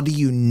 how do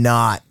you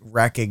not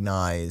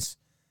recognize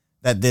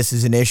that this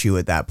is an issue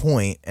at that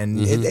point? And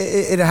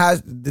it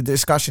has, the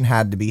discussion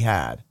had to be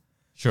had.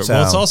 Sure. So,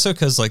 well, it's also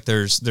because, like,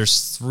 there's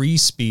 3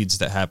 speeds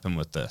that happen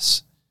with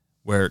this,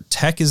 where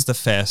tech is the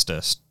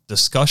fastest,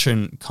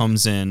 discussion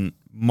comes in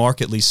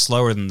markedly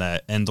slower than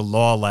that, and the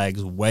law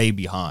lags way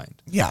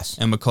behind. Yes.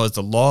 And because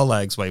the law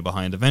lags way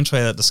behind,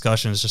 eventually that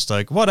discussion is just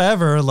like,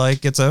 whatever,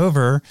 like, it's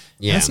over.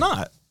 Yeah. And it's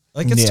not.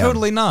 Like, it's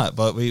totally not,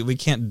 but we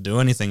can't do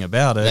anything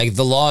about it. Like,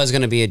 the law is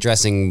going to be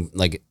addressing,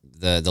 like,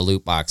 the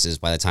loot boxes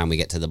by the time we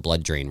get to the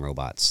blood drain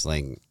robots.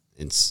 Like,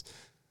 it's...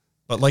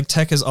 But, like,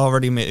 tech has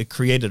already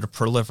created a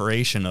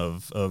proliferation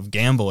of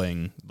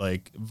gambling,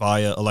 like,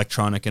 via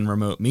electronic and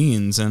remote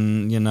means.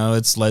 And,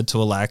 it's led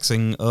to a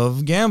laxing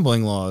of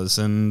gambling laws.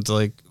 And,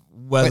 like,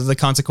 whether the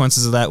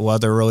consequences of that will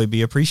ever really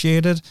be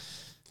appreciated,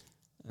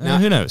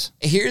 who knows?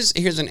 Here's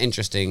an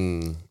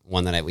interesting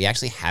one that we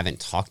actually haven't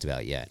talked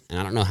about yet. And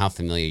I don't know how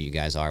familiar you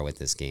guys are with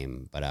this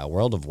game, but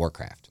World of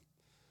Warcraft.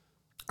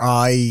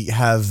 I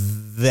have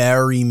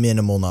very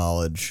minimal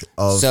knowledge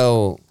of,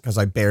 because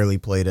I barely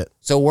played it.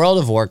 So World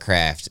of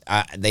Warcraft,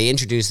 they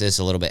introduced this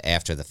a little bit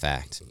after the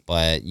fact,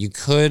 but you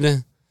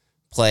could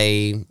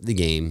play the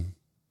game,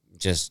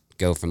 just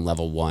go from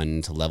level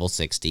 1 to level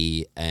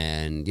 60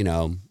 and,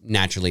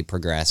 naturally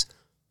progress.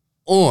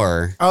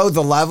 Or... Oh,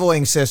 the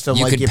leveling system,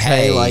 like you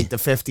pay like the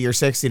 $50 or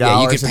 $60.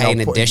 Yeah, you could pay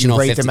an additional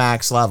rate to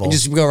max level.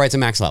 Just go right to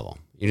max level.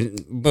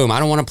 Boom, I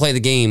don't want to play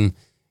the game.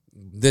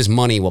 This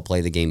money will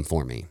play the game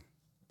for me.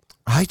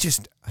 I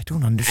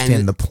don't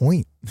understand the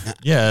point.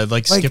 Yeah,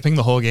 like skipping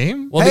the whole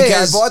game? Well,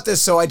 because I bought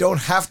this so I don't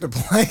have to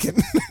play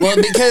it. Well,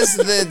 because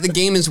the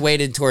game is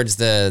weighted towards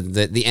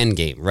the end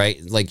game,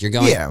 right? Like, you're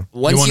going... Yeah, you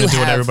want to do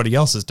what everybody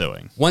else is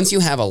doing. Once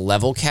you have a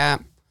level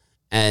cap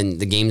and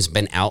the game's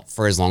been out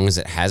for as long as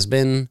it has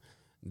been,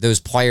 those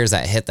players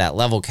that hit that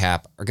level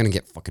cap are going to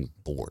get fucking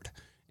bored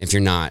if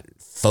you're not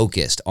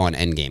focused on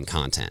end game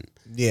content.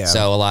 Yeah.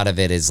 So a lot of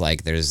it is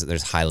like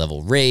there's high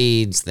level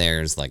raids,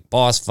 there's like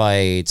boss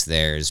fights,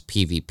 there's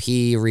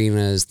PvP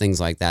arenas, things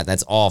like that.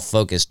 That's all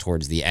focused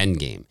towards the end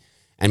game.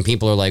 And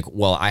people are like,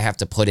 well, I have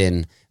to put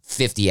in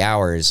 50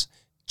 hours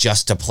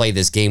just to play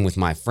this game with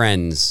my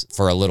friends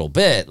for a little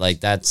bit.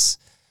 Like,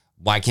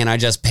 why can't I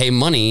just pay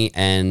money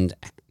and,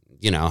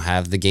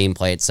 have the game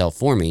play itself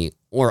for me?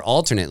 Or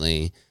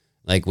alternately,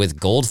 like with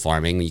gold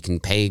farming, you can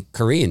pay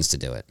Koreans to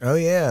do it. Oh,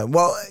 yeah.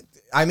 Well,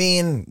 I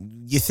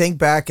mean, you think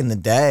back in the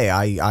day,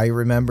 I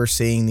remember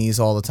seeing these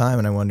all the time,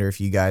 and I wonder if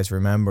you guys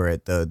remember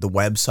it, the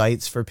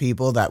websites for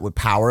people that would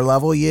power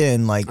level you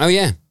in, like, oh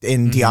yeah,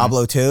 in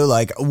Diablo 2,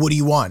 like, what do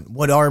you want?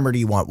 What armor do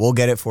you want? We'll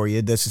get it for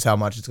you. This is how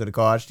much it's going to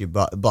cost you,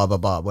 blah, blah,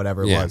 blah,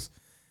 whatever it was.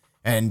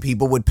 And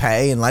people would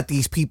pay and let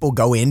these people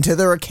go into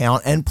their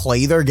account and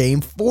play their game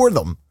for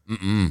them.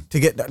 To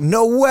get,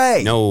 no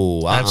way.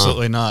 No,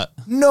 absolutely not.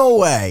 No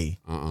way.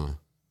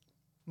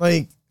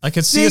 Like, I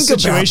could see a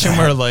situation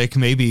where, like,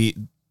 maybe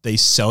they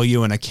sell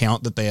you an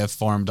account that they have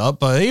farmed up,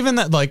 but even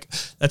that, like,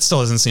 that still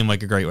doesn't seem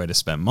like a great way to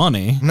spend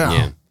money. No.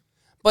 Yeah.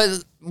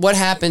 But what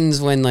happens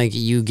when, like,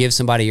 you give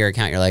somebody your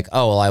account, you're like,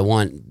 oh, well, I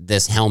want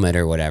this helmet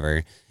or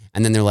whatever,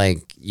 and then they're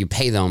like, you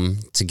pay them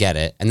to get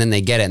it, and then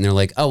they get it, and they're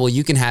like, oh, well,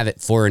 you can have it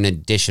for an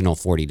additional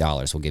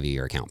 $40. We'll give you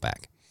your account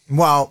back.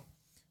 Well,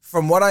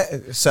 from what I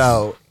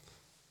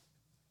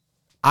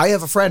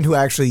have a friend who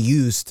actually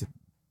used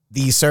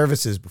these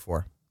services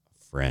before.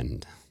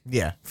 Friend.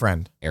 Yeah,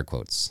 friend. Air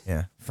quotes.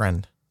 Yeah,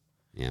 friend.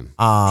 Yeah.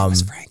 It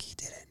was Frank. He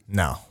did it.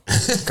 No.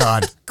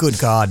 Good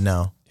God,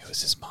 no. It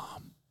was his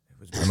mom. It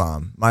was my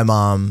mom. My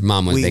mom.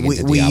 Mom was big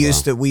into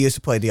Diablo. We used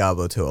to play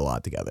Diablo 2 a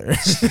lot together.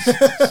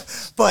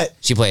 But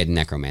she played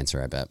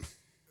Necromancer, I bet.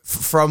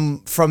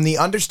 From the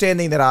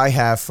understanding that I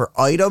have for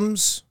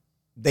items,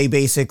 they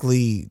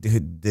basically,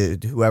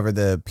 whoever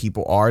the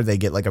people are, they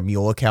get like a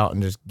mule account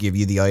and just give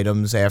you the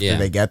items after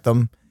they get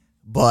them.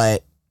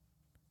 But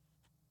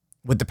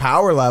with the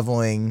power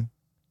leveling,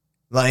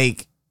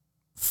 like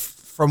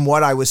from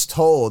what I was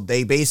told,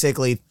 they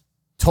basically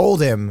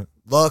told him,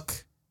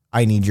 look,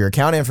 I need your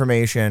account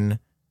information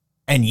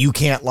and you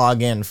can't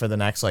log in for the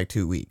next like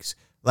 2 weeks.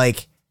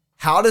 Like,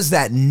 how does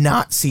that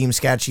not seem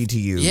sketchy to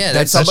you? Yeah,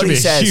 that should be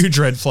a huge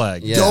red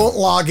flag. Yeah. Don't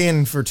log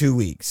in for 2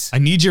 weeks. I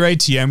need your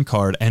ATM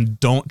card and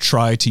don't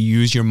try to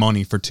use your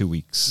money for 2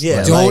 weeks.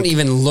 Yeah, don't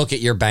even look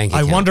at your bank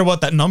account. I wonder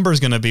what that number is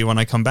going to be when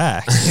I come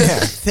back. Yeah,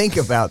 think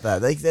about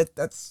that. Like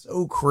that's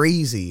so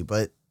crazy.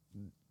 But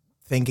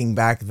thinking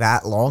back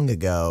that long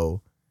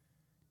ago,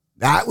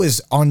 that was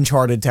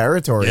uncharted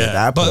territory at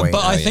that point.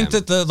 But I think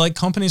that the like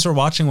companies were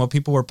watching what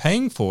people were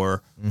paying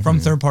for from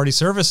third-party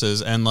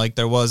services, and like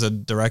there was a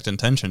direct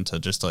intention to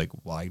just like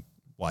why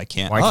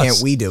can't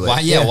we do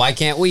it? Why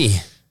can't we?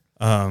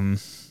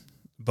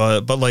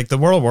 But like the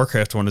World of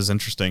Warcraft one is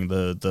interesting,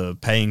 the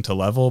paying to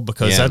level,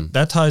 because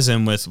that ties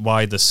in with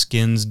why the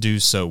skins do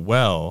so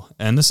well.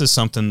 And this is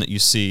something that you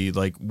see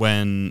like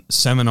when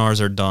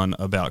seminars are done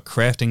about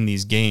crafting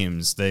these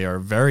games, they are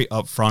very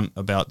upfront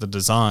about the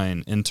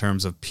design in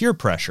terms of peer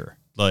pressure.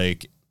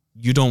 Like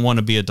you don't want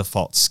to be a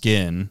default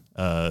skin,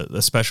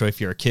 especially if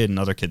you're a kid and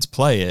other kids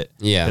play it.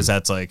 Yeah. Because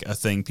that's like a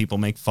thing people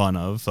make fun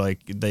of.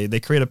 Like they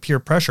create a peer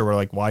pressure where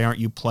like, why aren't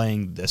you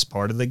playing this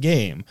part of the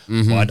game?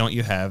 Why don't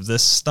you have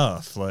this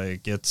stuff?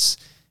 Like it's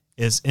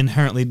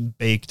inherently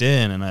baked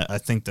in. And I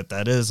think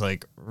that is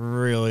like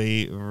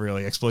really,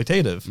 really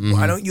exploitative.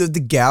 Why don't you have the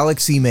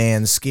Galaxy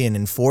Man skin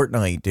in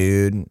Fortnite,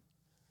 dude?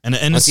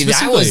 And see,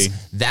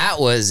 that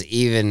was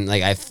even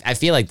like I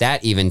feel like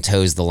that even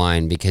toes the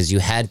line because you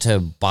had to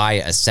buy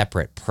a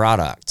separate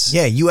product.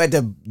 Yeah, you had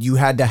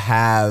to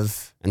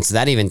have, and so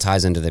that even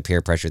ties into the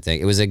peer pressure thing.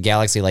 It was a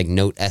Galaxy like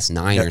Note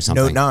S9 or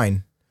something. Note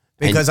 9,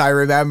 because I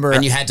remember,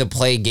 and you had to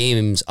play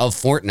games of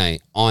Fortnite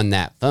on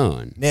that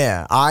phone.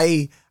 Yeah,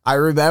 I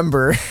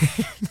remember.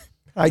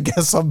 I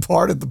guess I'm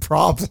part of the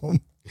problem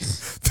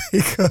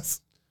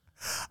because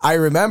I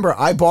remember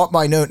I bought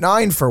my Note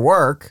 9 for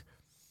work.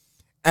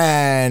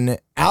 And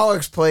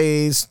Alex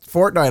plays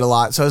Fortnite a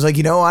lot. So I was like,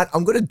 you know what?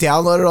 I'm going to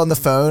download it on the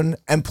phone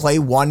and play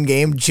one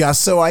game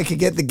just so I could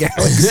get the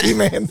Galaxy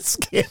Man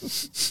skin.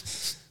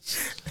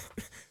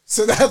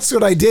 So that's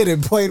what I did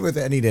and played with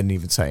it. And he didn't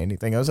even say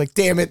anything. I was like,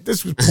 damn it,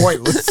 this was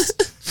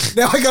pointless.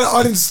 Now I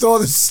got to uninstall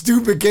this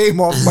stupid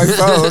game off my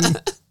phone.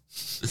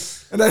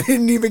 And I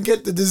didn't even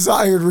get the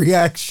desired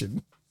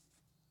reaction.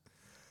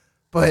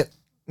 But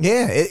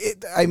yeah,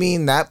 I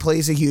mean, that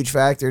plays a huge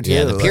factor too.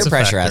 Yeah, the peer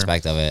pressure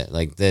aspect of it.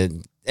 Like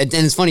and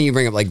it's funny you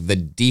bring up like the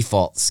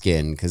default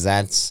skin because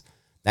that's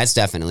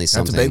definitely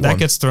something that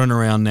gets thrown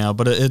around now.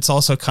 But it's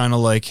also kind of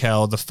like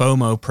how the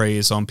FOMO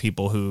preys on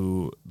people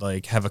who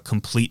like have a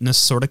completeness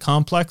sort of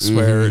complex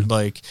where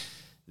like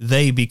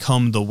they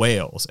become the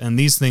whales. And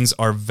these things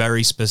are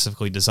very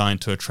specifically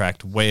designed to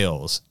attract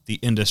whales, the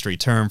industry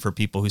term for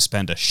people who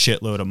spend a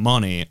shitload of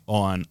money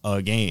on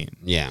a game.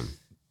 Yeah.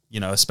 You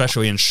know,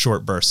 especially in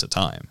short bursts of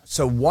time.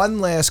 So one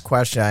last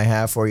question I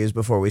have for you is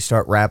before we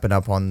start wrapping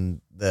up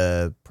on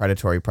the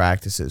predatory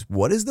practices.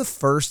 What is the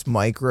first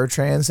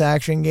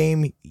microtransaction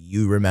game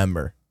you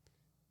remember?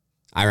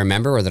 I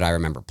remember, or that I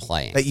remember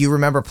playing? That you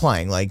remember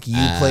playing. Like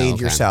you played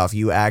yourself.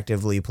 You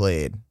actively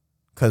played.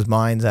 Because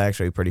mine's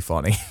actually pretty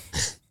funny.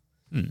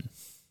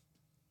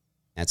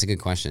 That's a good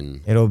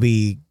question.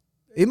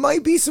 It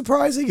might be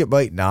surprising. It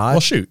might not. Well,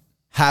 shoot.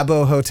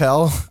 Habbo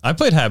Hotel. I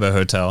played Habbo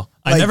Hotel.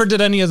 I never did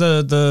any of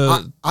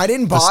the I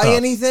didn't buy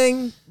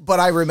anything,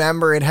 but I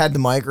remember it had the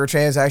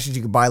microtransactions.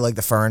 You could buy like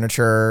the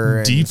furniture.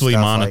 And deeply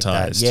stuff monetized.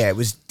 Like that. Yeah, it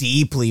was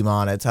deeply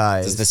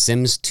monetized. Does The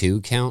Sims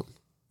 2 count?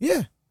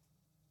 Yeah.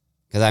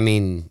 Because, I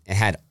mean, it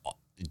had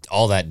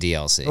all that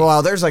DLC.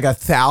 Well, there's like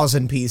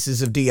 1,000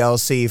 pieces of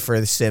DLC for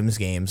the Sims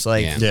games.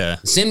 Like, yeah.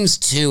 Sims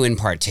 2 in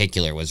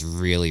particular was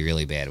really,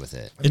 really bad with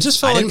it. It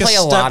just felt like a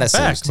step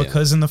back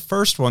because in the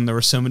first one there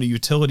were so many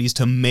utilities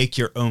to make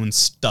your own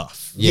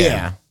stuff.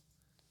 Yeah.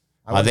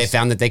 They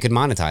found that they could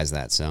monetize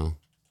that, so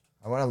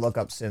I want to look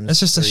up Sims. It's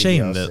just a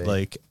shame DLC. that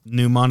like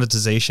new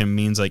monetization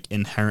means like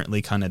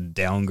inherently kind of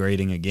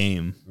downgrading a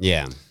game.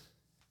 Yeah.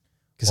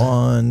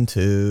 1,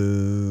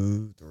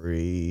 2,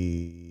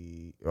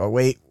 3. Oh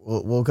wait,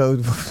 we'll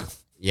go.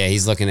 Yeah,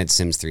 he's looking at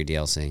Sims 3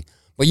 DLC.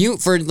 But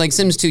for like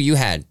Sims 2, you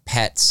had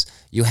pets,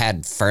 you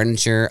had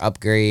furniture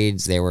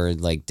upgrades. They were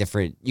like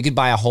different. You could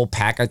buy a whole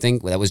pack, I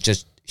think, that was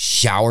just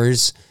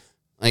showers.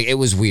 Like it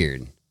was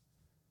weird.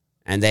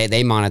 And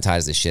they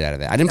monetized the shit out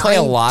of it. I didn't play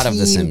a lot of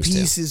The Sims 2.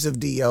 Pieces of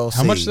DLC.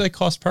 How much do they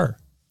cost per?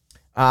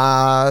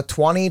 20,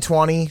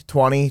 20,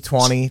 20,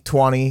 20,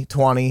 20,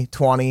 20,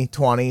 20,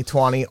 20,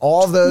 20.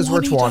 All of those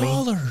were 20.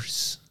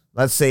 $20.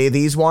 Let's say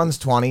these ones,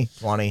 20,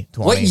 20,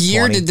 20. What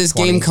year did this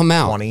game come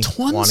out? 20,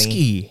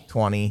 20,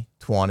 20,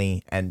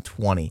 20, and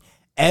 20.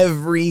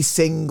 Every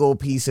single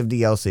piece of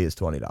DLC is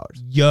 $20.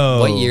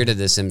 Yo. What year did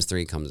The Sims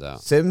 3 comes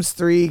out? Sims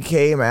 3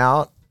 came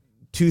out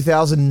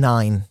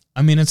 2009.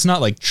 I mean, it's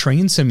not like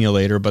Train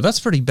Simulator, but that's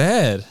pretty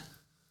bad.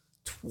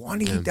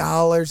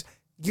 $20.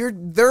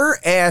 They're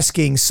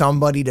asking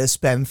somebody to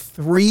spend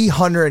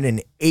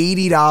 $380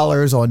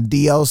 on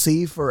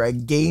DLC for a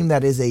game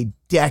that is a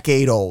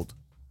decade old.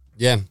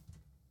 Yeah.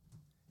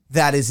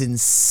 That is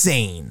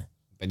insane.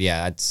 But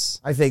yeah,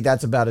 I think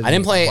that's about it. I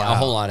didn't play a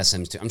whole lot of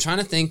Sims 2. I'm trying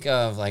to think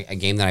of like a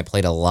game that I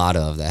played a lot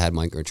of that had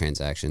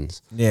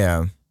microtransactions.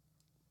 Yeah.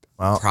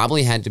 Well,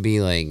 Probably had to be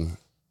like, I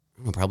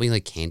don't know, probably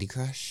like Candy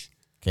Crush.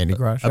 Candy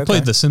Crush. I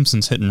played The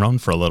Simpsons Hit and Run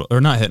for a little,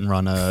 or not Hit and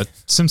Run,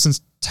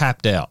 Simpsons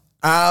Tapped Out.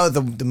 Oh,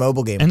 the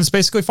mobile game. And it's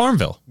basically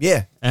Farmville.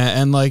 Yeah.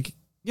 And like,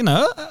 you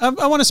know,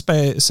 I want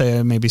to say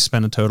I maybe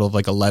spend a total of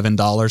like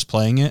 $11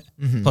 playing it,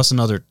 plus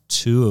another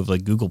 2 of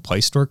like Google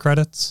Play Store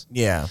credits.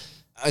 Yeah.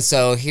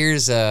 So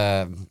here's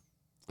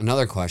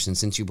another question.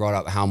 Since you brought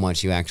up how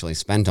much you actually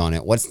spent on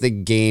it, what's the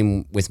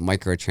game with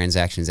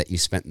microtransactions that you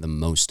spent the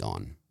most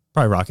on?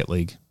 Probably Rocket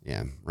League.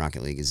 Yeah,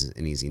 Rocket League is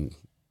an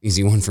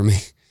easy one for me.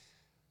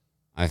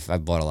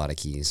 I've bought a lot of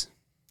keys.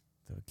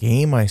 The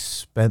game I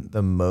spent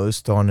the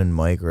most on in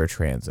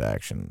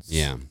microtransactions.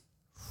 Yeah.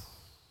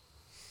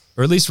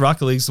 Or at least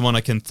Rocket League's the one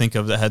I can think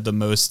of that had the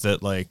most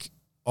that like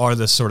are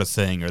this sort of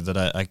thing, or that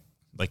I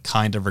like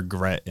kind of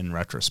regret in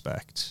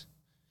retrospect.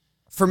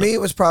 For me,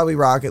 it was probably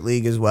Rocket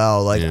League as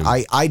well. Like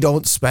I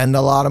don't spend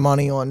a lot of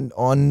money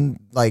on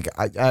like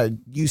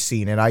you've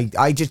seen it.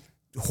 I just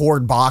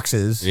hoard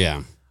boxes.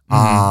 Yeah.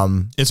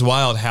 It's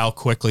wild how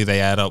quickly they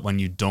add up when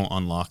you don't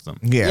unlock them.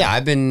 Yeah.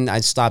 I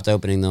stopped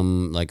opening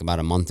them like about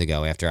a month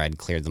ago after I'd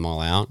cleared them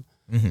all out.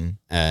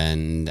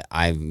 And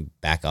I'm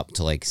back up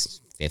to like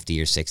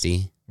 50 or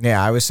 60.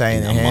 Yeah, I was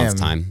saying In to a month's him,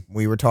 time.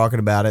 we were talking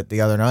about it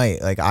the other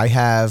night. Like I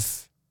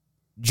have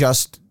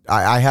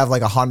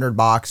like 100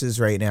 boxes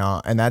right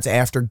now, and that's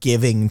after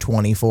giving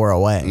 24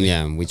 away.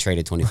 Yeah, we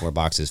traded 24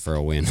 boxes for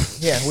a win.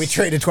 Yeah, we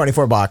traded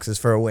 24 boxes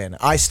for a win.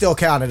 I still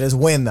count it as a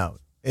win, though.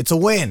 It's a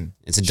win.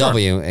 It's a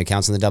W. It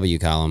counts in the W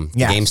column.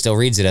 Yes. The game still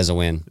reads it as a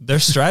win. Their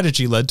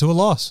strategy led to a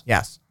loss.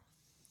 Yes.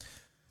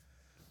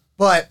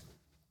 But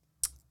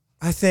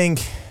I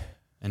think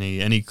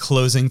Any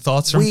closing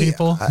thoughts from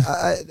people?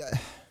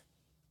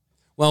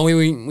 Well,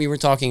 we were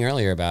talking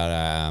earlier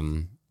about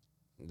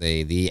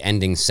the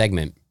ending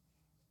segment.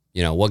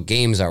 You know, what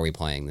games are we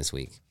playing this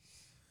week?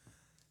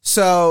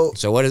 So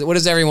what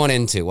is everyone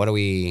into? What do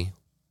we?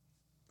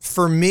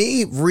 for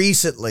me,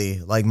 recently,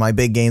 like my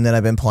big game that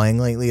I've been playing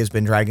lately has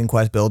been Dragon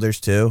Quest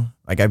Builders 2.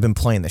 Like I've been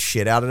playing the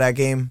shit out of that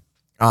game.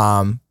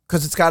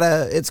 Because it's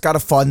got a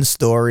fun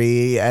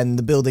story and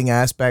the building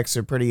aspects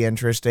are pretty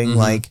interesting.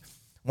 Like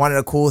one of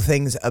the cool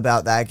things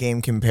about that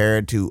game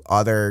compared to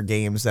other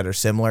games that are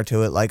similar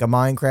to it, like a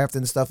Minecraft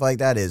and stuff like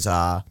that, is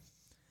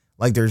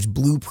like there's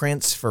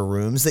blueprints for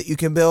rooms that you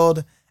can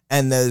build,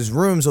 and those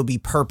rooms will be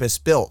purpose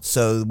built.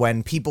 So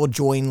when people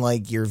join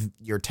like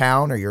your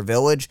town or your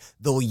village,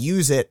 they'll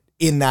use it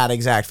in that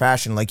exact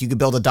fashion. Like you could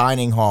build a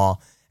dining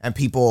hall and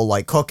people will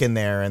like cook in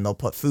there and they'll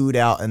put food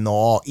out and they'll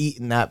all eat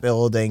in that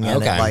building,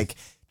 and it like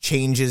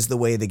changes the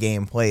way the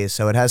game plays.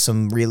 So it has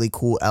some really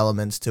cool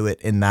elements to it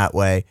in that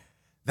way.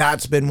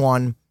 That's been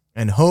one.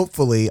 And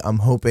hopefully I'm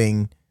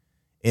hoping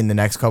in the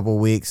next couple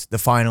of weeks to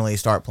finally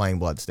start playing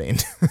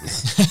Bloodstained.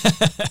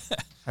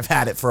 I've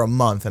had it for a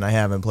month and I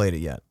haven't played it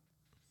yet.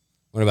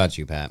 What about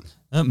you, Pat?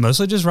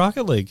 Mostly just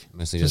Rocket League.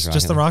 Mostly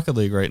just the Rocket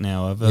League right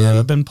now.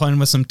 I've been playing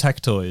with some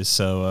tech toys,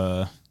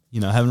 so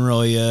haven't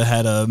really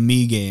had a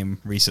me game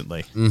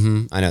recently.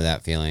 I know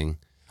that feeling.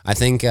 I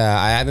think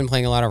I have been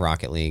playing a lot of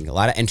Rocket League, a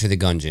lot of Enter the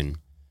Gungeon,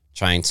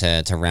 trying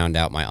to round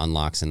out my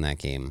unlocks in that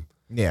game.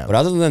 Yeah. But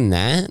other than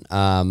that,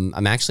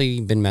 I'm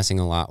actually been messing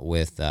a lot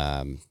with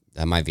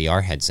my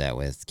VR headset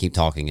with Keep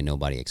Talking and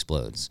Nobody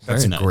Explodes.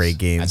 That's Very a great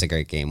game. That's a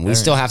great game. We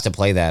still have to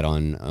play that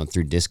on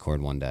through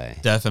Discord one day.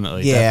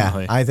 Definitely. Yeah,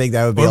 definitely. I think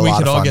that would be Or a we lot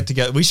could of all fun. get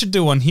together. We should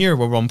do one here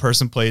where one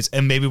person plays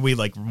and maybe we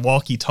like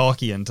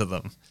walkie-talkie into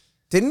them.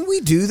 Didn't we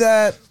do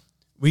that?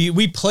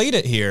 We played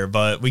it here,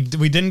 but we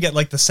didn't get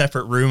like the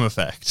separate room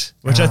effect,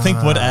 which I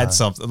think would add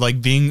something,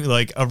 like being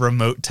like a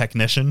remote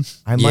technician.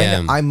 I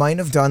might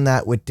have done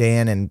that with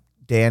Dan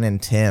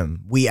and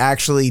Tim. We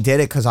actually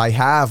did it because I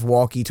have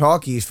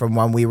walkie-talkies from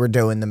when we were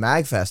doing the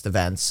MagFest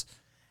events.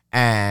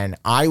 And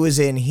I was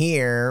in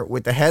here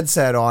with the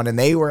headset on and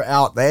they were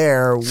out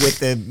there with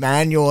the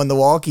manual and the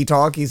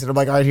walkie-talkies. And I'm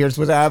like, all right, here's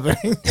what's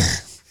happening.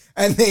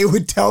 And they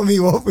would tell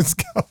me what was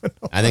going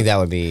on. I think that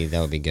would be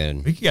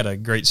good. We could get a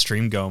great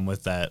stream going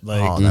with that.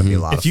 Like, Oh, that'd be a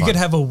lot of if you fun. could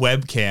have a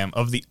webcam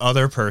of the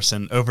other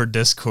person over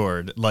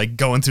Discord, like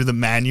going through the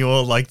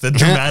manual, like the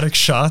dramatic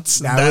shots,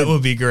 that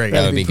would be great.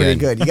 That would be pretty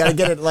good. good. You got to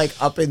get it like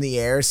up in the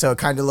air so it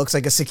kind of looks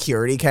like a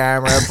security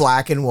camera,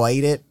 black and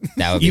white it.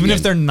 That would be Even good.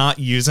 if they're not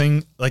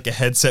using like a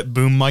headset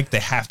boom mic, they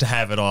have to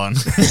have it on.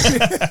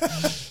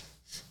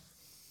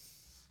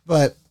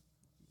 But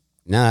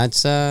No,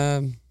 that's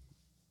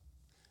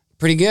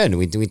pretty good.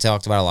 We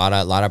talked about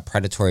a lot of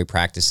predatory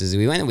practices.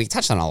 We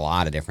touched on a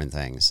lot of different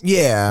things.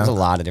 yeah. There's a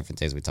lot of different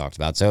things we talked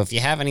about. So if you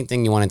have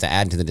anything you wanted to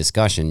add to the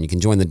discussion, you can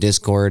join the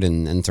Discord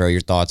and throw your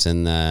thoughts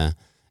in the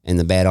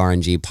Bad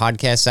RNG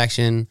podcast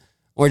section.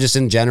 or just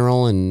in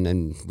general,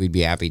 and we'd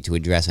be happy to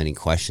address any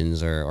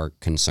questions or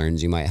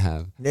concerns you might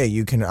have. Yeah,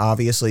 you can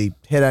obviously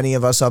hit any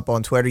of us up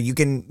on Twitter. You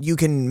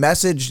can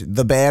message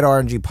the Bad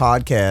RNG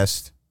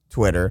Podcast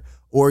Twitter,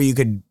 or you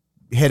could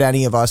hit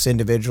any of us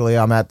individually.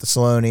 I'm at the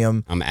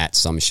Selonium. I'm at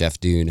some chef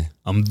dude.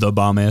 I'm the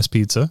bomb ass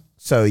pizza.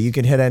 So you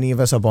can hit any of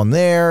us up on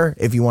there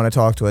if you want to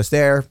talk to us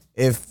there.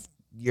 If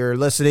you're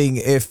listening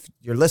to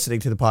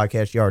the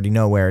podcast, you already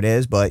know where it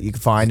is, but you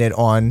can find it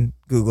on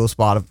Google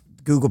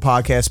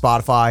Podcast,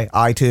 Spotify,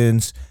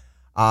 iTunes.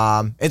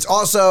 It's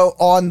also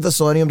on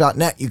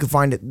theselenium.net. You can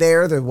find it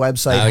there. The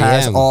website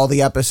has all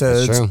the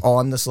episodes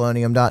on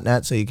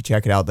theselenium.net, so you can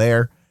check it out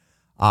there.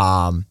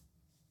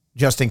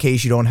 Just in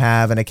case you don't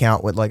have an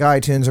account with like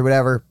iTunes or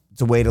whatever,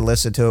 it's a way to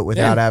listen to it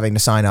without having to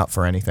sign up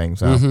for anything.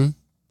 So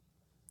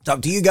it's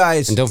up to you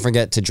guys. And don't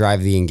forget to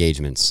drive the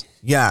engagements.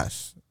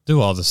 Yes. Do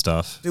all the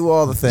stuff. Do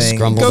all the things.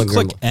 Go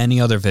click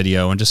any other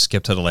video and just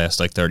skip to the last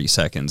like 30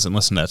 seconds and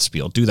listen to that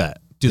spiel. Do that.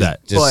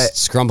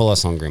 Just scrumble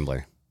us on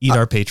Grimbler. Eat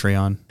our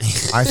Patreon.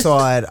 I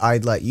thought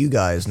I'd let you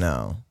guys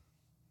know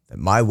that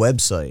my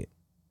website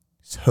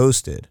is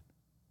hosted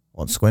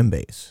on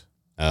Squimbase.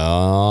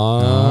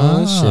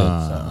 Oh, shit.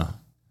 So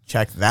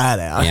check that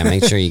out. Yeah,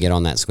 make sure you get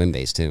on that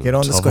Squimbase too. Get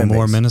on the 12 Squimbase.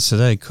 more minutes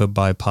today could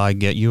buy pie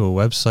get you a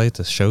website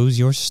that shows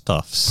your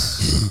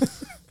stuffs.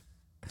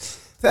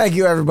 Thank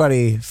you,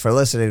 everybody, for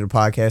listening to the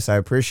podcast. I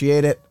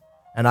appreciate it.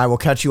 And I will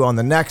catch you on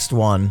the next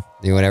one.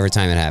 Whatever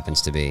time it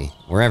happens to be,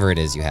 wherever it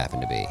is you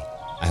happen to be.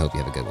 I hope you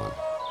have a good one.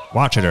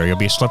 Watch it or you'll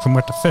be slipping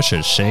with the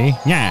fishes, see?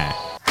 Yeah.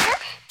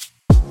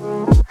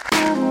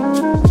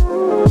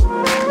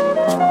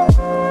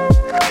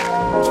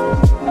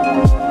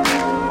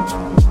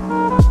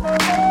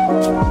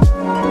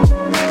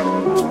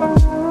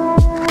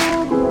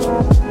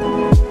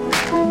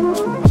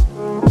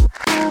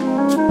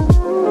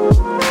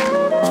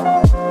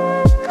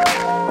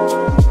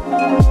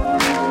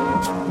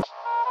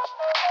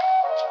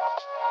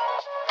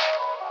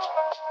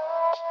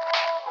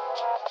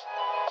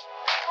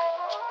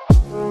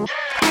 Yeah.